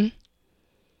 Mm-hmm.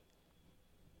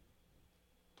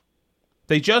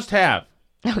 They just have.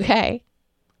 Okay.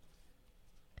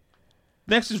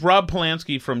 Next is Rob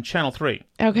Polanski from Channel 3.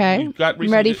 Okay.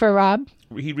 Ready for Rob?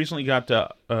 He recently got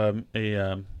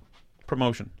a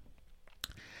promotion.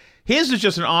 His is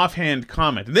just an offhand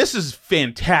comment. This is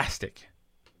fantastic.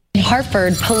 In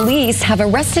Hartford, police have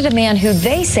arrested a man who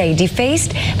they say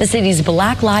defaced the city's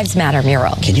Black Lives Matter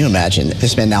mural. Can you imagine?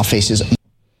 This man now faces...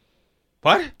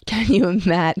 What? Can you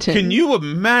imagine? Can you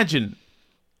imagine?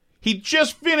 He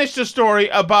just finished a story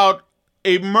about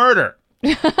a murder.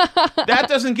 That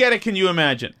doesn't get it, can you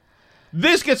imagine?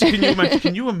 This gets it, can you imagine?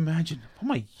 Can you imagine all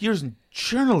my years in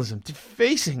journalism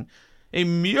defacing a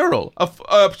mural,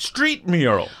 a street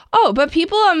mural? Oh, but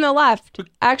people on the left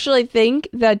actually think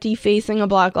that defacing a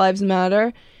Black Lives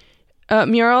Matter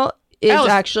mural is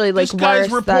actually like worse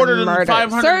than murder.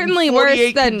 Certainly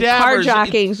worse than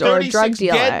carjackings or drug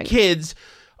dealing. Dead kids,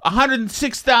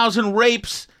 106,000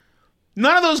 rapes.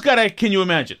 None of those got a can you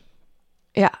imagine?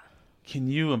 Yeah. Can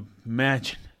you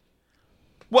imagine?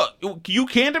 Well, you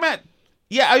can't imagine.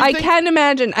 Yeah, I can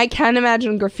imagine. I can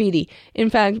imagine graffiti. In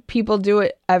fact, people do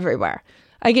it everywhere.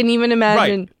 I can even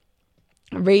imagine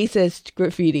racist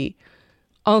graffiti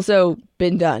also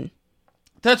been done.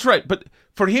 That's right. But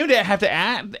for him to have to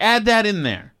add that in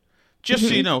there, just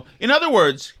so you know. In other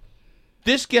words,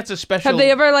 this gets a special... Have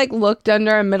they ever looked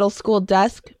under a middle school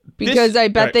desk? Because I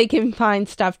bet they can find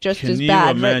stuff just as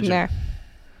bad written there.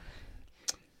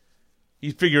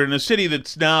 You figure in a city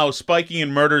that's now spiking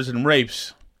in murders and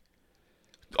rapes,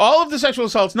 all of the sexual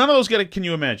assaults, none of those get it. Can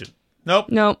you imagine? Nope.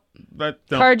 Nope.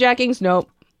 Carjackings, nope.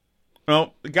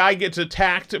 Nope. The guy gets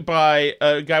attacked by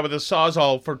a guy with a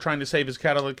sawzall for trying to save his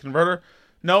catalytic converter.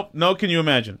 Nope. No, can you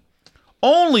imagine?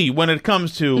 Only when it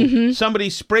comes to somebody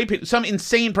some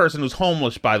insane person who's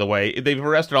homeless, by the way. They've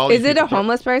arrested all these people. Is it a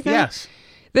homeless person? Yes.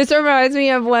 This reminds me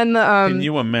of when Can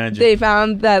you imagine? they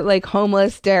found that like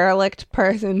homeless derelict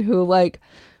person who like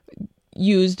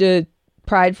used a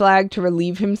pride flag to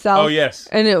relieve himself. Oh, yes.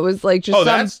 And it was like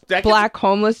just black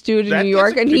homeless dude in New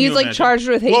York, and he's like charged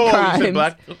with hate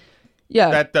crimes.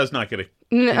 Yeah. That does not get it.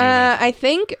 I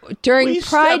think during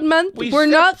Pride Month, we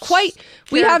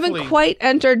haven't quite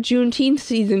entered Juneteenth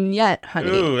season yet,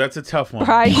 honey. Ooh, that's a tough one.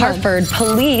 Hartford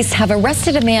police have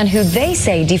arrested a man who they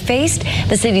say defaced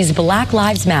the city's Black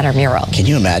Lives Matter mural. Can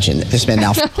you imagine this man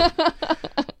now?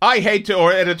 I hate to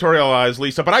editorialize,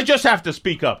 Lisa, but I just have to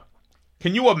speak up.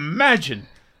 Can you imagine?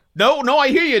 No, I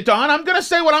hear you, Don. I'm going to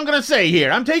say what I'm going to say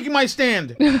here. I'm taking my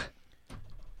stand.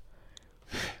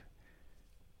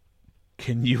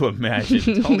 Can you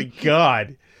imagine? Holy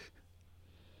God.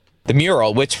 The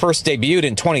mural, which first debuted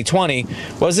in 2020,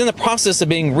 was in the process of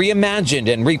being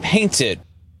reimagined and repainted.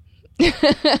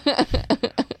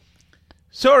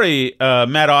 Sorry,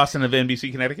 Matt Austin of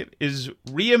NBC Connecticut. Is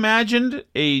reimagined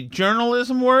a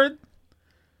journalism word?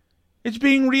 It's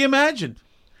being reimagined.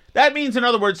 That means, in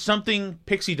other words, something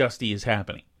pixie dusty is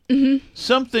happening. Mm-hmm.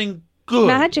 Something good.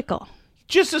 Magical.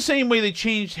 Just the same way they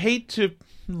changed hate to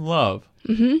love.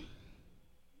 Mm-hmm.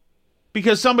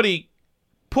 Because somebody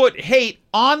put hate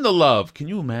on the love. Can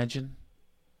you imagine?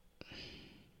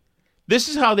 This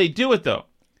is how they do it, though.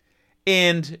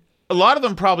 And a lot of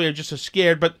them probably are just as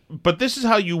scared, but this is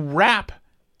how you wrap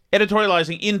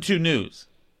editorializing into news.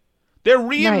 They're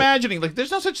reimagining. Right. Like, there's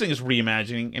no such thing as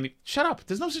reimagining. And shut up.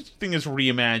 There's no such thing as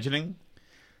reimagining.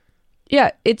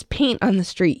 Yeah, it's paint on the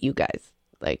street, you guys.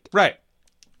 Like, right.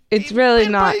 It's really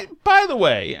not. By the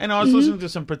way, and I was listening to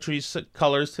some Patrisse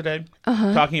Cullors today,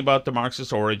 talking about the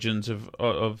Marxist origins of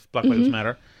Black Lives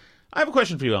Matter. I have a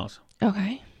question for you, Alice.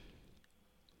 Okay.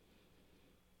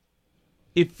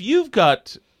 If you've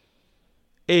got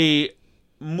a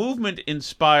movement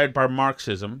inspired by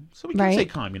Marxism, so we can say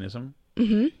communism.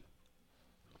 Mm-hmm.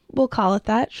 We'll call it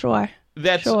that, sure.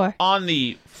 That's on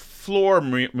the floor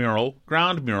mural,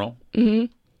 ground mural. Mm-hmm.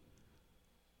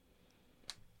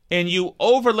 And you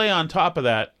overlay on top of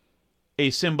that a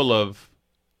symbol of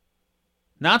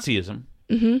Nazism.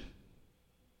 Mm-hmm.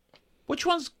 Which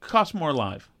ones cost more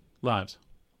lives?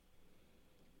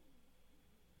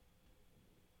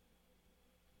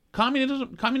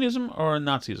 Communism or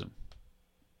Nazism?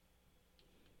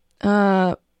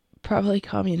 Probably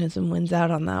communism wins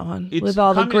out on that one. With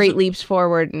all the great leaps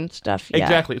forward and stuff. Yeah.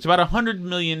 Exactly. It's about 100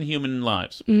 million human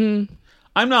lives. Mm-hmm.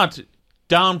 I'm not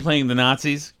downplaying the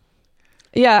Nazis.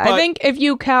 Yeah, I think if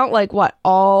you count, like,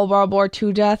 all World War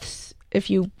II deaths, if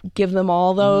you give them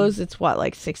all those, it's,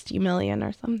 60 million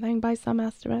or something by some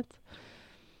estimates?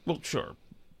 Well, sure.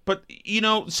 But,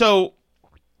 so...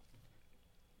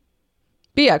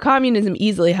 But yeah, communism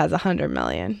easily has 100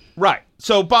 million. Right.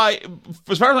 So,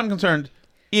 as far as I'm concerned,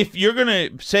 if you're going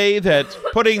to say that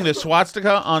putting the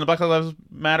swastika on the Black Lives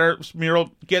Matter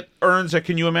mural earns a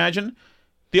Can You Imagine,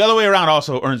 the other way around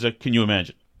also earns a Can You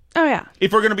Imagine. Oh, yeah.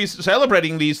 If we're going to be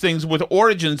celebrating these things with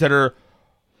origins that are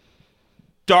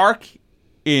dark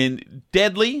and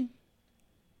deadly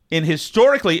and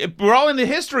historically, we're all into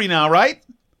history now, right?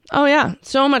 Oh, yeah.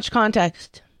 So much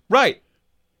context. Right.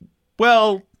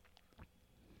 Well,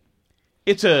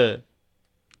 it's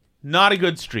not a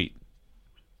good street.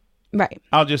 Right.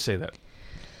 I'll just say that.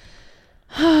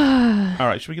 All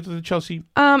right. Should we get to the Chelsea?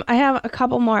 I have a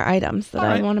couple more items that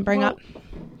I want to bring up.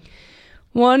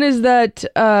 One is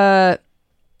that,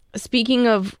 speaking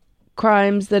of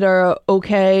crimes that are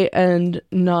okay and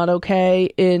not okay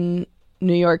in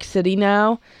New York City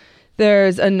now,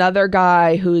 there's another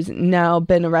guy who's now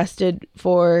been arrested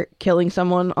for killing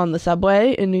someone on the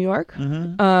subway in New York.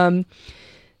 Mm-hmm.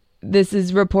 This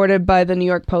is reported by the New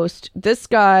York Post. This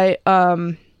guy,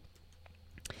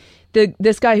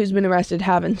 this guy who's been arrested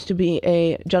happens to be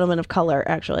a gentleman of color,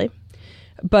 actually.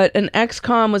 But an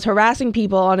ex-con was harassing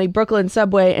people on a Brooklyn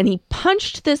subway, and he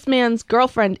punched this man's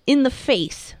girlfriend in the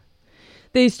face.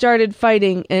 They started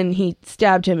fighting, and he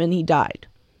stabbed him, and he died.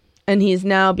 And he is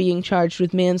now being charged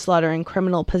with manslaughter and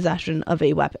criminal possession of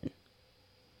a weapon.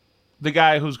 The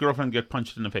guy whose girlfriend got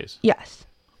punched in the face? Yes.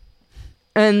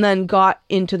 And then got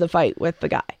into the fight with the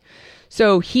guy.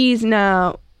 So he's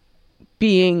now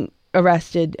being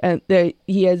arrested, and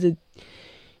he has a,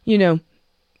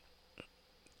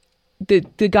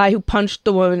 the guy who punched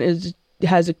the woman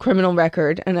has a criminal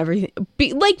record and everything,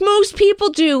 like most people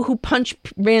do who punch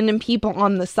random people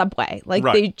on the subway. Like,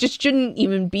 They just shouldn't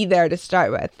even be there to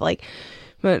start with. Like,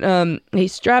 But a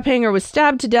strap hanger was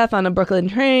stabbed to death on a Brooklyn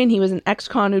train. He was an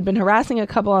ex-con who'd been harassing a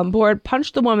couple on board,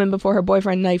 punched the woman before her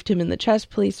boyfriend knifed him in the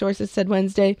chest, police sources said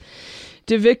Wednesday.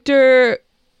 DeVictor,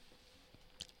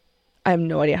 I have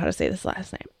no idea how to say this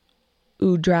last name,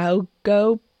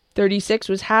 Udrago, 36,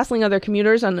 was hassling other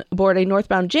commuters on board a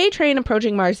northbound J train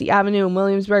approaching Marcy Avenue in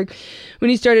Williamsburg when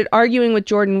he started arguing with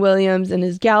Jordan Williams and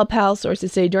his gal pal,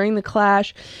 sources say. During the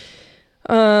clash,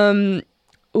 Udrago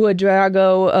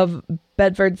of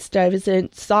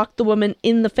Bedford-Stuyvesant socked the woman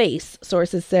in the face,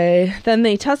 sources say. Then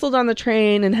they tussled on the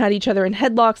train and had each other in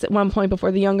headlocks at one point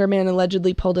before the younger man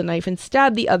allegedly pulled a knife and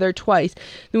stabbed the other twice.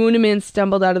 The wounded man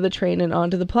stumbled out of the train and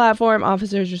onto the platform.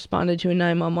 Officers responded to a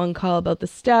 911 call about the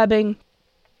stabbing.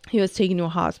 He was taken to a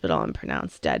hospital and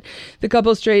pronounced dead. The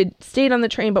couple stayed on the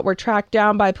train but were tracked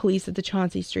down by police at the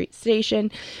Chauncey Street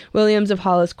station. Williams of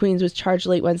Hollis, Queens, was charged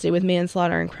late Wednesday with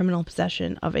manslaughter and criminal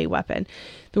possession of a weapon.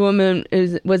 The woman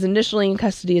was initially in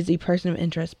custody as a person of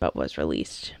interest but was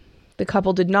released. The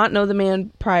couple did not know the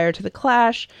man prior to the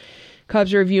clash.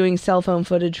 Cops are reviewing cell phone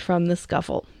footage from the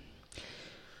scuffle.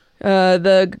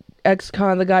 The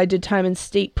ex-con, the guy, did time in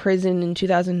state prison in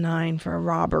 2009 for a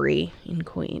robbery in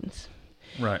Queens.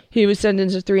 Right. He was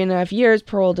sentenced to 3.5 years,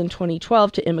 paroled in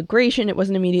 2012 to immigration. It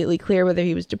wasn't immediately clear whether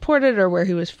he was deported or where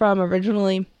he was from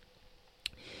originally.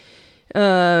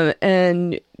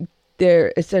 And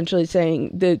they're essentially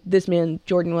saying that this man,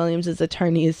 Jordan Williams'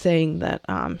 attorney, is saying that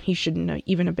he shouldn't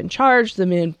even have been charged. The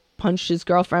man punched his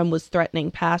girlfriend, was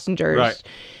threatening passengers, right,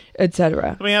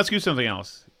 etc. Let me ask you something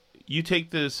else. You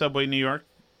take the subway in New York,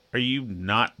 are you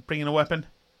not bringing a weapon?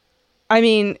 I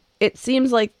mean, it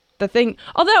seems like the thing,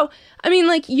 although, I mean,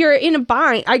 like, you're in a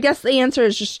bind. I guess the answer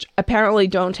is just apparently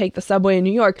don't take the subway in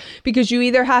New York, because you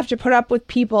either have to put up with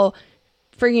people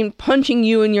freaking punching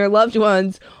you and your loved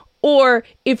ones, or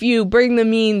if you bring the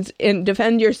means and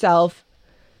defend yourself,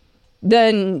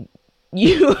 then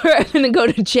you are going to go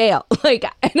to jail. Like,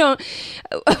 I don't,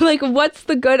 like, what's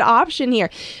the good option here?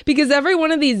 Because every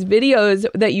one of these videos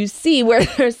that you see where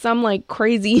there's some, like,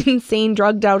 crazy, insane,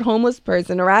 drugged out homeless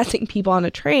person harassing people on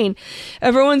a train,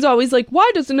 everyone's always like, why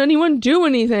doesn't anyone do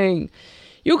anything?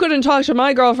 You couldn't talk to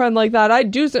my girlfriend like that.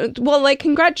 I'd do so. Well, like,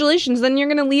 congratulations. Then you're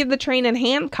going to leave the train in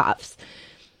handcuffs.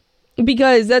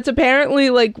 Because that's apparently,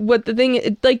 like, what the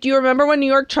thing, like, do you remember when New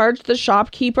York charged the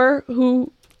shopkeeper who...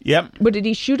 Yep. But did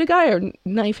he shoot a guy or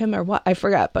knife him or what? I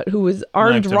forgot. But who was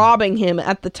armed robbing him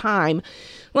at the time.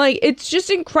 Like, it's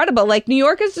just incredible. Like, New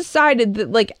York has decided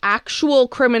that, like, actual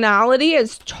criminality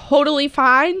is totally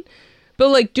fine. But,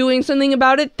 like, doing something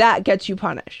about it, that gets you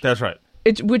punished. That's right.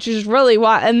 Which is really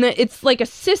why. And it's, like, a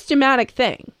systematic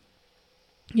thing.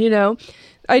 You know?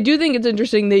 I do think it's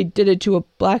interesting they did it to a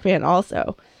black man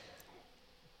also.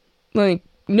 Like,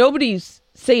 nobody's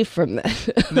safe from this.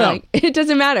 No. Like, it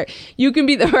doesn't matter. You can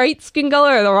be the right skin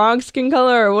color or the wrong skin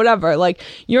color or whatever. Like,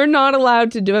 you're not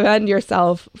allowed to defend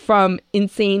yourself from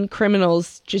insane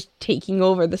criminals just taking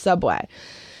over the subway.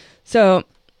 So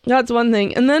that's one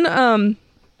thing. And then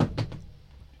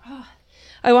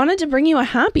I wanted to bring you a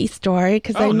happy story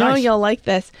because I know you'll like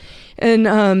this.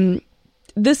 And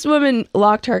this woman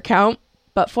locked her account,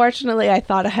 but fortunately I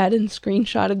thought ahead and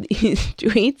screenshotted these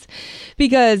tweets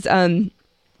because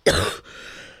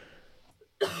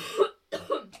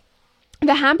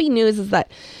the happy news is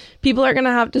that people are going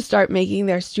to have to start making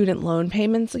their student loan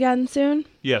payments again soon.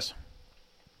 Yes.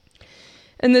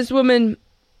 And this woman,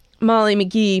 Molly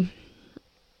McGee,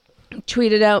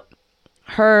 tweeted out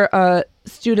her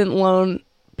student loan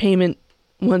payment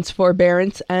once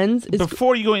forbearance ends.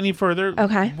 Before you go any further,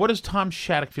 okay, what does Tom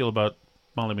Shattuck feel about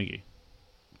Molly McGee?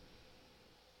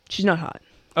 She's not hot.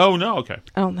 Oh, no? Okay.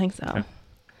 I don't think so. Okay.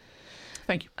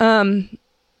 Thank you.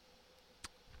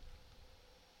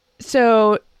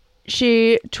 So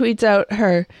she tweets out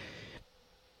her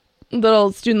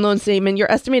little student loan statement.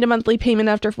 Your estimated monthly payment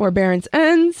after forbearance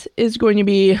ends is going to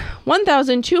be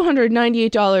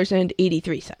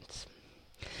 $1,298.83.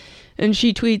 And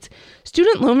she tweets,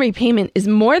 student loan repayment is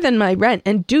more than my rent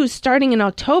and due starting in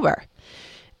October.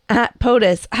 At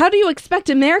POTUS, how do you expect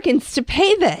Americans to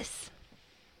pay this?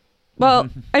 Well,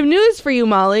 I have news for you,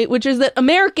 Molly, which is that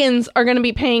Americans are going to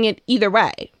be paying it either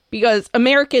way because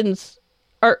Americans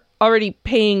are already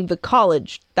paying the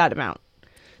college that amount.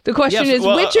 The question is,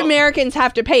 which Americans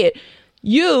have to pay it?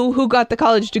 You, who got the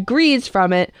college degrees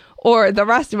from it, or the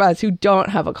rest of us who don't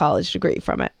have a college degree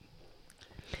from it?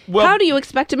 Well, how do you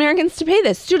expect Americans to pay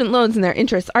this? Student loans and their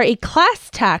interests are a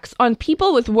class tax on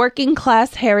people with working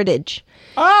class heritage.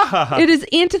 It is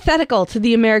antithetical to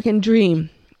the American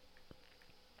dream.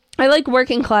 I like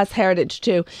working class heritage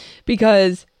too,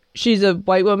 because she's a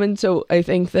white woman, so I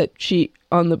think that she,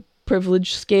 on the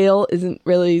privilege scale, isn't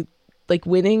really like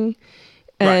winning.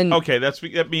 And right. Okay,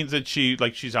 that means that she's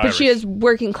Irish. But she has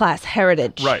working class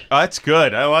heritage. Right. Oh, that's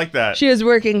good. I like that. She has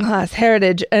working class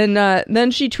heritage. And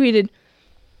then she tweeted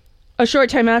a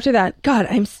short time after that, God,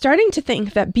 I'm starting to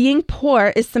think that being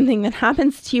poor is something that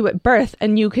happens to you at birth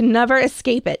and you can never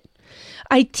escape it.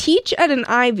 I teach at an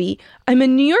Ivy. I'm a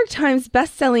New York Times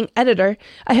best-selling editor.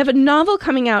 I have a novel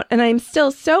coming out, and I'm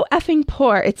still so effing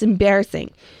poor, it's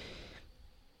embarrassing.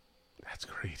 That's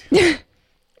great.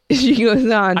 She goes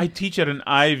on. I teach at an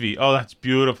Ivy. Oh, that's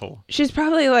beautiful. She's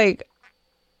probably like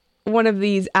one of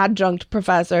these adjunct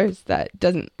professors that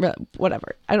doesn't,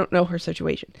 whatever. I don't know her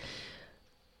situation.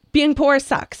 Being poor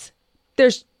sucks.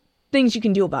 There's things you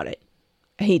can do about it.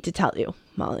 I hate to tell you,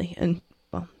 Molly, and,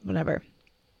 well, whatever.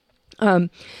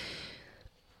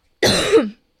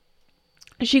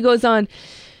 She goes on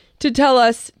to tell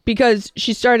us, because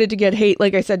she started to get hate,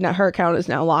 like I said, now her account is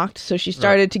now locked, so she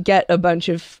started to get a bunch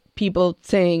of people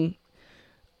saying,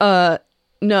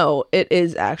 no, it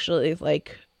is actually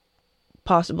like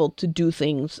possible to do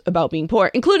things about being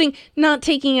poor, including not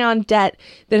taking on debt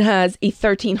that has a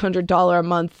 $1,300 a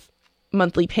month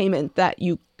monthly payment that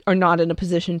you are not in a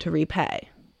position to repay.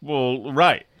 Well,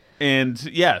 right. And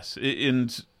yes,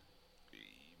 and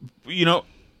you know,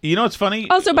 it's funny.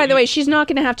 Also, by the way, she's not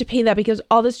going to have to pay that because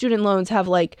all the student loans have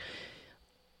like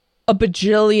a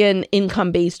bajillion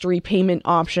income-based repayment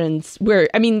options where,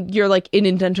 I mean, you're like in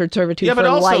indentured servitude for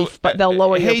life, but they'll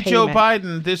lower your payment. Hey, Joe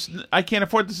Biden, I can't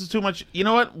afford this. Is too much. You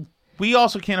know what? We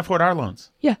also can't afford our loans.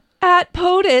 Yeah. At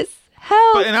POTUS.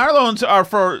 Help. And our loans are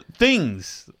for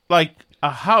things like a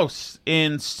house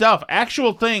and stuff,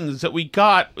 actual things that we've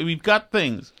got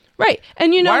things. Right.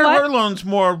 And you know what? Why are her loans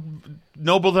more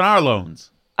noble than our loans?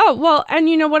 Oh, well, and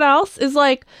you know what else is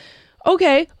like,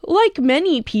 okay, like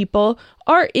many people,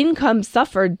 our income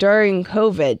suffered during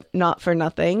COVID, not for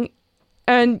nothing.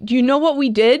 And you know what we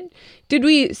did? Did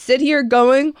we sit here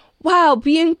going, wow,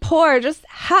 being poor just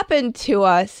happened to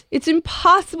us. It's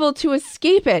impossible to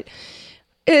escape it.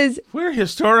 We're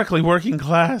historically working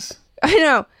class. I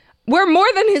know. We're more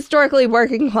than historically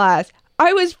working class.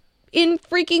 I was in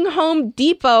freaking Home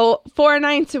Depot 4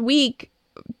 nights a week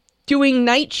doing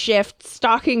night shift,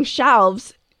 stocking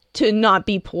shelves to not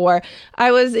be poor.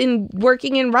 I was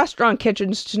working in restaurant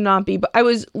kitchens to not be, but I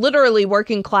was literally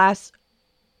working class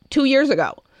 2 years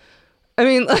ago. I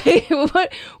mean,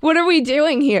 like, what are we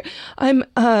doing here?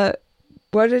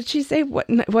 What did she say?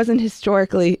 It wasn't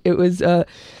historically. It was,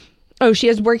 she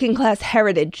has working class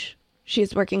heritage. She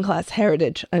has working class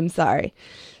heritage. I'm sorry.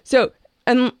 So,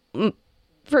 and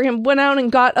for him, went out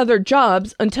and got other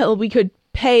jobs until we could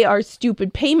pay our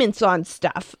stupid payments on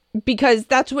stuff, because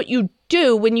that's what you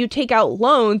do when you take out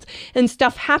loans and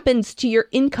stuff happens to your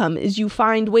income, is you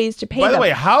find ways to pay them. By the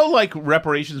way, how like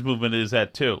reparations movement is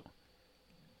that too?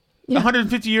 Yeah.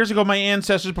 150 years ago, my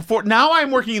ancestors now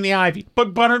I'm working in the Ivy, but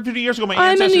 150 years ago, my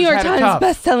ancestors had it tough. I'm a New York Times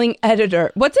best-selling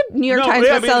editor. What's a New York Times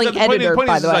best-selling editor,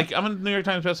 by the way? Like, I'm a New York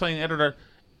Times best-selling editor,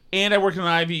 and I work in the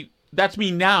Ivy. That's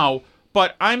me now,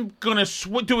 but I'm going to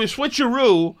do a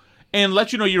switcheroo and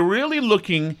let you know you're really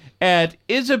looking at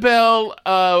Isabel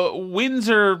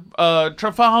Windsor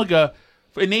Trafalgar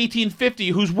in 1850,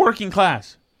 who's working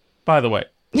class, by the way.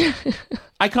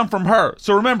 I come from her.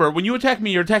 So remember, when you attack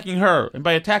me, you're attacking her. And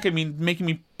by attacking me, making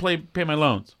me pay my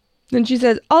loans. Then she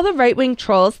says, all the right-wing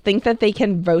trolls think that they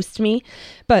can roast me,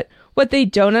 but what they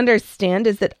don't understand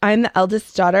is that I'm the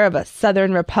eldest daughter of a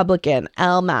Southern Republican.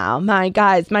 Elmo. My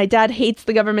guys, my dad hates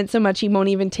the government so much he won't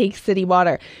even take city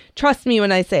water. Trust me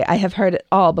when I say I have heard it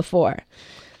all before.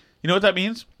 You know what that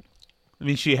means? It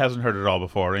means she hasn't heard it all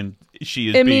before, and she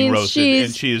is being roasted,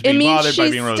 and she is being bothered by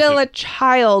being roasted. She's still a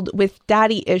child with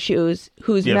daddy issues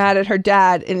who's mad at her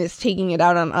dad and is taking it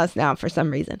out on us now for some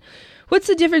reason. What's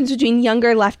the difference between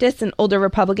younger leftists and older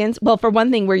Republicans? Well, for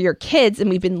one thing, we're your kids, and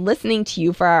we've been listening to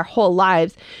you for our whole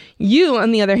lives. You,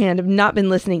 on the other hand, have not been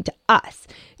listening to us.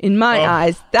 In my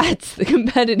eyes, that's the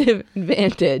competitive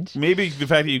advantage. Maybe the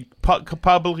fact that you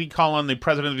publicly call on the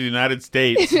President of the United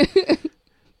States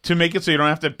to make it so you don't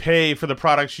have to pay for the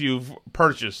products you've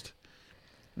purchased.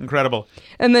 Incredible.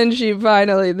 And then she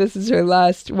finally, this is her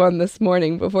last one this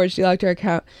morning before she locked her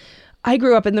account. I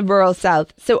grew up in the rural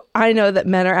South, so I know that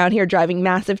men are out here driving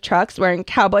massive trucks, wearing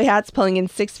cowboy hats, pulling in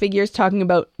six figures, talking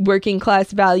about working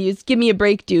class values. Give me a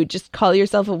break, dude. Just call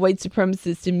yourself a white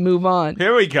supremacist and move on.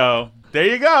 Here we go. There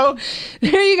you go.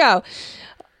 There you go.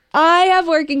 I have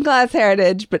working class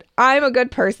heritage, but I'm a good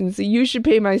person, so you should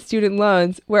pay my student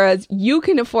loans, whereas you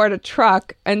can afford a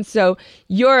truck, and so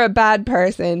you're a bad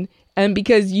person, and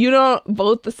because you don't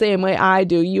vote the same way I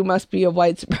do, you must be a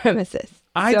white supremacist.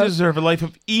 I deserve a life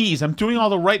of ease. I'm doing all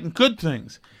the right and good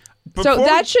things. So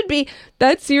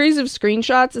that series of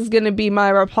screenshots is going to be my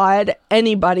reply to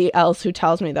anybody else who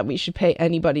tells me that we should pay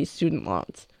anybody's student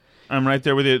loans. I'm right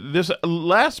there with you. This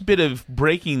last bit of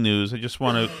breaking news. I just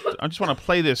want to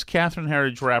play this Catherine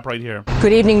Herridge rap right here.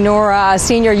 Good evening, Nora. A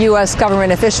senior U.S.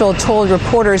 government official told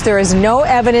reporters there is no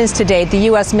evidence to date the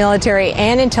U.S. military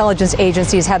and intelligence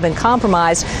agencies have been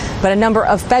compromised, but a number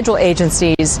of federal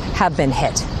agencies have been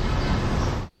hit.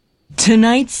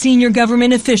 Tonight, senior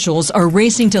government officials are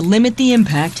racing to limit the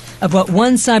impact of what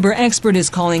one cyber expert is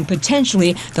calling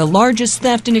potentially the largest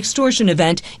theft and extortion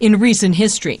event in recent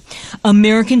history.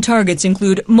 American targets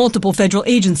include multiple federal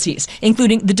agencies,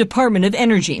 including the Department of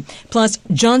Energy, plus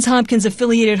Johns Hopkins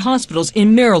affiliated hospitals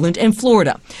in Maryland and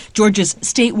Florida, Georgia's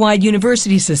statewide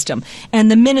university system, and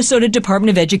the Minnesota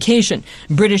Department of Education.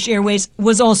 British Airways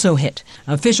was also hit.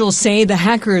 Officials say the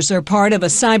hackers are part of a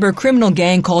cyber criminal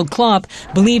gang called CLOP,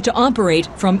 believed to operate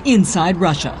from inside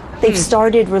Russia. They've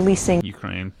started releasing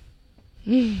Ukraine.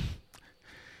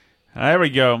 There we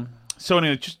go. So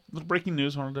anyway, just a little breaking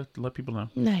news. I wanted to let people know.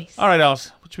 Nice. All right,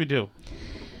 Alice, what should we do?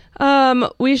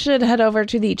 We should head over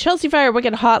to the Chelsea Fire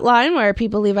Wicked hotline where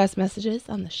people leave us messages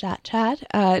on the chat.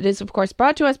 It is, of course,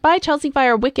 brought to us by Chelsea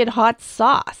Fire Wicked Hot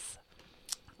Sauce.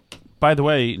 By the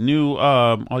way, new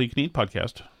All You Can Eat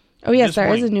podcast. Oh, yes,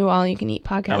 there is a new All You Can Eat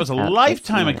podcast. That was a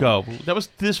lifetime ago. That was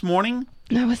this morning?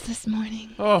 That was this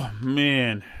morning. Oh,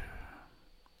 man.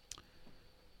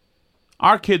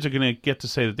 Our kids are going to get to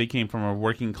say that they came from a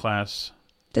working class.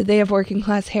 Did they have working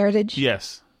class heritage?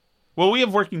 Yes. Well, we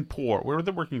have working poor. We're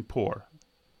the working poor.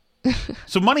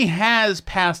 So money has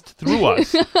passed through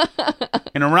us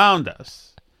and around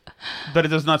us, but it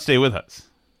does not stay with us.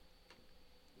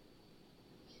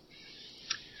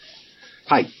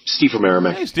 Hi, Steve from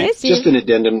Merrimack. Hey, Steve. Hey, Steve. Just an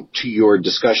addendum to your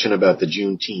discussion about the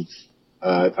Juneteenth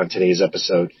on today's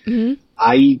episode. Mm-hmm.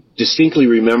 I distinctly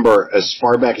remember as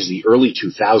far back as the early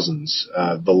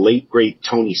 2000s, the late, great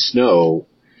Tony Snow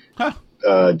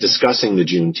discussing the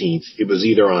Juneteenth. It was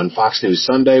either on Fox News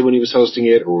Sunday when he was hosting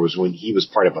it, or it was when he was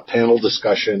part of a panel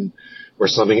discussion or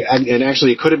something. And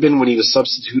actually, it could have been when he was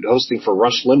substitute hosting for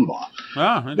Rush Limbaugh,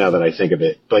 now that I think of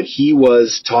it. But he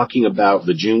was talking about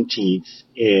the Juneteenth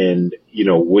and,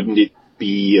 wouldn't it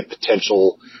be a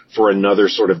potential for another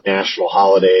sort of national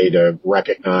holiday to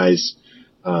recognize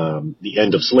the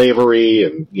end of slavery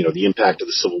and, the impact of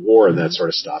the Civil War and that sort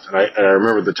of stuff. And I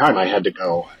remember at the time I had to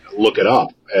go look it up.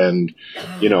 And,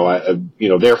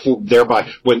 therefore,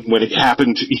 thereby, when it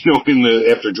happened,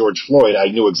 after George Floyd, I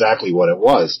knew exactly what it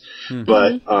was. Mm-hmm.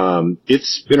 But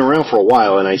it's been around for a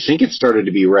while, and I think it started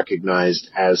to be recognized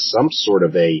as some sort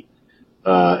of an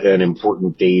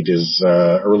important date as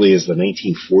early as the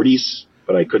 1940s.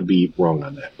 But I could be wrong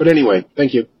on that. But anyway,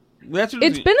 thank you. It's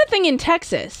been a thing in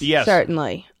Texas, yes.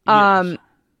 Certainly. Yes.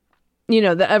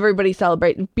 That everybody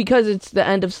celebrates because it's the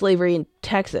end of slavery in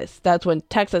Texas. That's when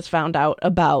Texas found out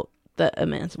about the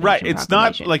Emancipation Right. It's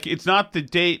Proclamation. it's not the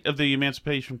date of the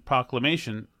Emancipation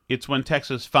Proclamation. It's when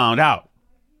Texas found out.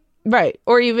 Right.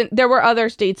 Or even there were other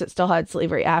states that still had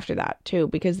slavery after that too,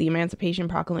 because the Emancipation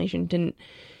Proclamation didn't.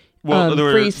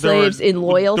 Free slaves in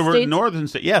loyal states. There were northern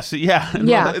states. Yes, yeah.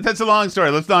 Yeah. That's a long story.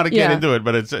 Let's not get into it,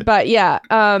 but it's... But yeah,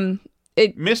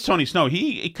 Miss Tony Snow,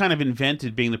 he kind of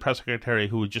invented being the press secretary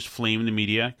who would just flame the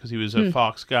media because he was a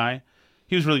Fox guy.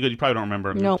 He was really good. You probably don't remember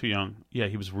him. You're too young. Yeah,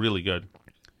 he was really good.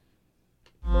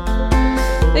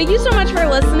 Thank you so much for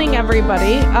listening,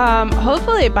 everybody.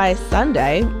 Hopefully by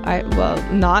Sunday, I will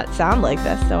not sound like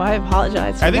this, so I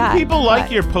apologize for that. I think people like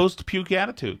your post-puke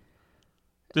attitude.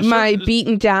 My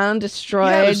beaten down,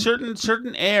 destroyed. Yeah, there's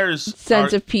certain airs.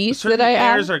 Sense of peace that I have.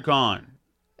 Certain airs are gone.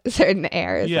 Certain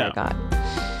airs are gone.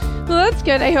 Well, that's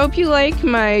good. I hope you like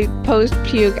my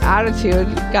post-puke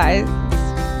attitude, guys.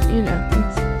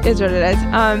 It's what it is.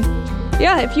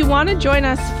 If you want to join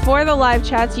us for the live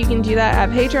chats, you can do that at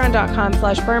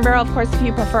patreon.com/burnbarrel. Of course, if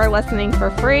you prefer listening for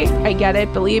free, I get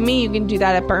it. Believe me, you can do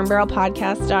that at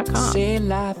burnbarrelpodcast.com. C'est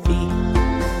la vie.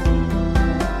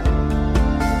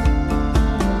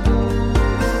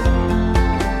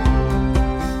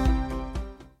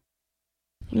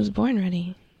 I was born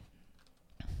ready.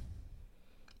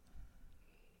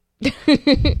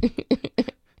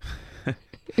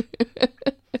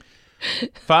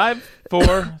 5,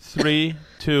 4, 3,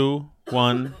 2,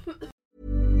 1.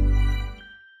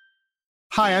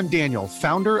 Hi, I'm Daniel,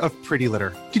 founder of Pretty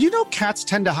Litter. Did you know cats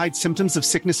tend to hide symptoms of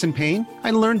sickness and pain?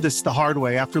 I learned this the hard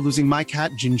way after losing my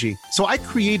cat, Gingy. So I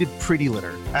created Pretty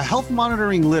Litter, a health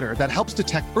monitoring litter that helps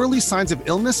detect early signs of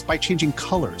illness by changing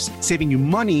colors, saving you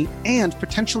money and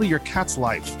potentially your cat's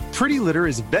life. Pretty Litter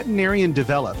is veterinarian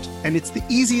developed, and it's the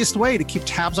easiest way to keep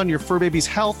tabs on your fur baby's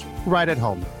health right at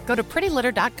home. Go to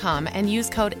prettylitter.com and use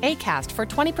code ACAST for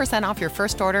 20% off your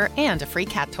first order and a free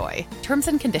cat toy. Terms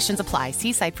and conditions apply.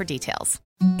 See site for details.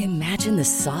 Imagine the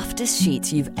softest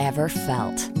sheets you've ever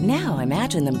felt. Now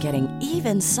imagine them getting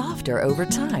even softer over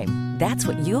time. That's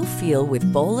what you'll feel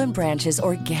with Boll & Branch's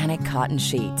organic cotton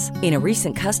sheets. In a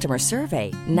recent customer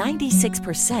survey,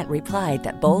 96% replied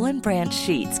that Boll & Branch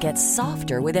sheets get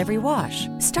softer with every wash.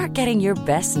 Start getting your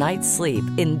best night's sleep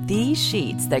in these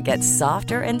sheets that get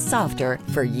softer and softer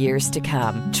for years to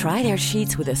come. Try their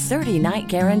sheets with a 30-night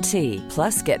guarantee.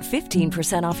 Plus, get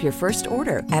 15% off your first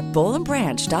order at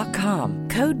bollandbranch.com.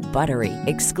 Code BUTTERY.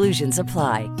 Exclusions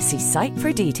apply. See site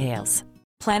for details.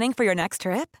 Planning for your next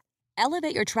trip?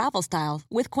 Elevate your travel style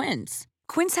with Quince.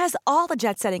 Quince has all the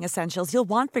jet-setting essentials you'll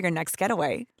want for your next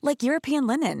getaway, like European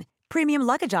linen, premium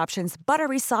luggage options,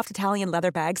 buttery soft Italian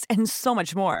leather bags, and so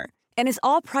much more. And is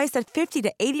all priced at 50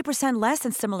 to 80% less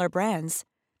than similar brands.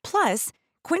 Plus,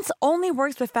 Quince only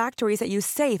works with factories that use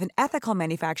safe and ethical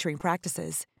manufacturing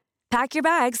practices. Pack your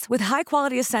bags with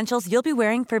high-quality essentials you'll be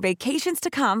wearing for vacations to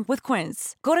come with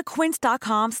Quince. Go to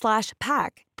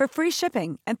quince.com/pack for free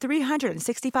shipping and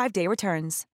 365-day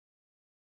returns.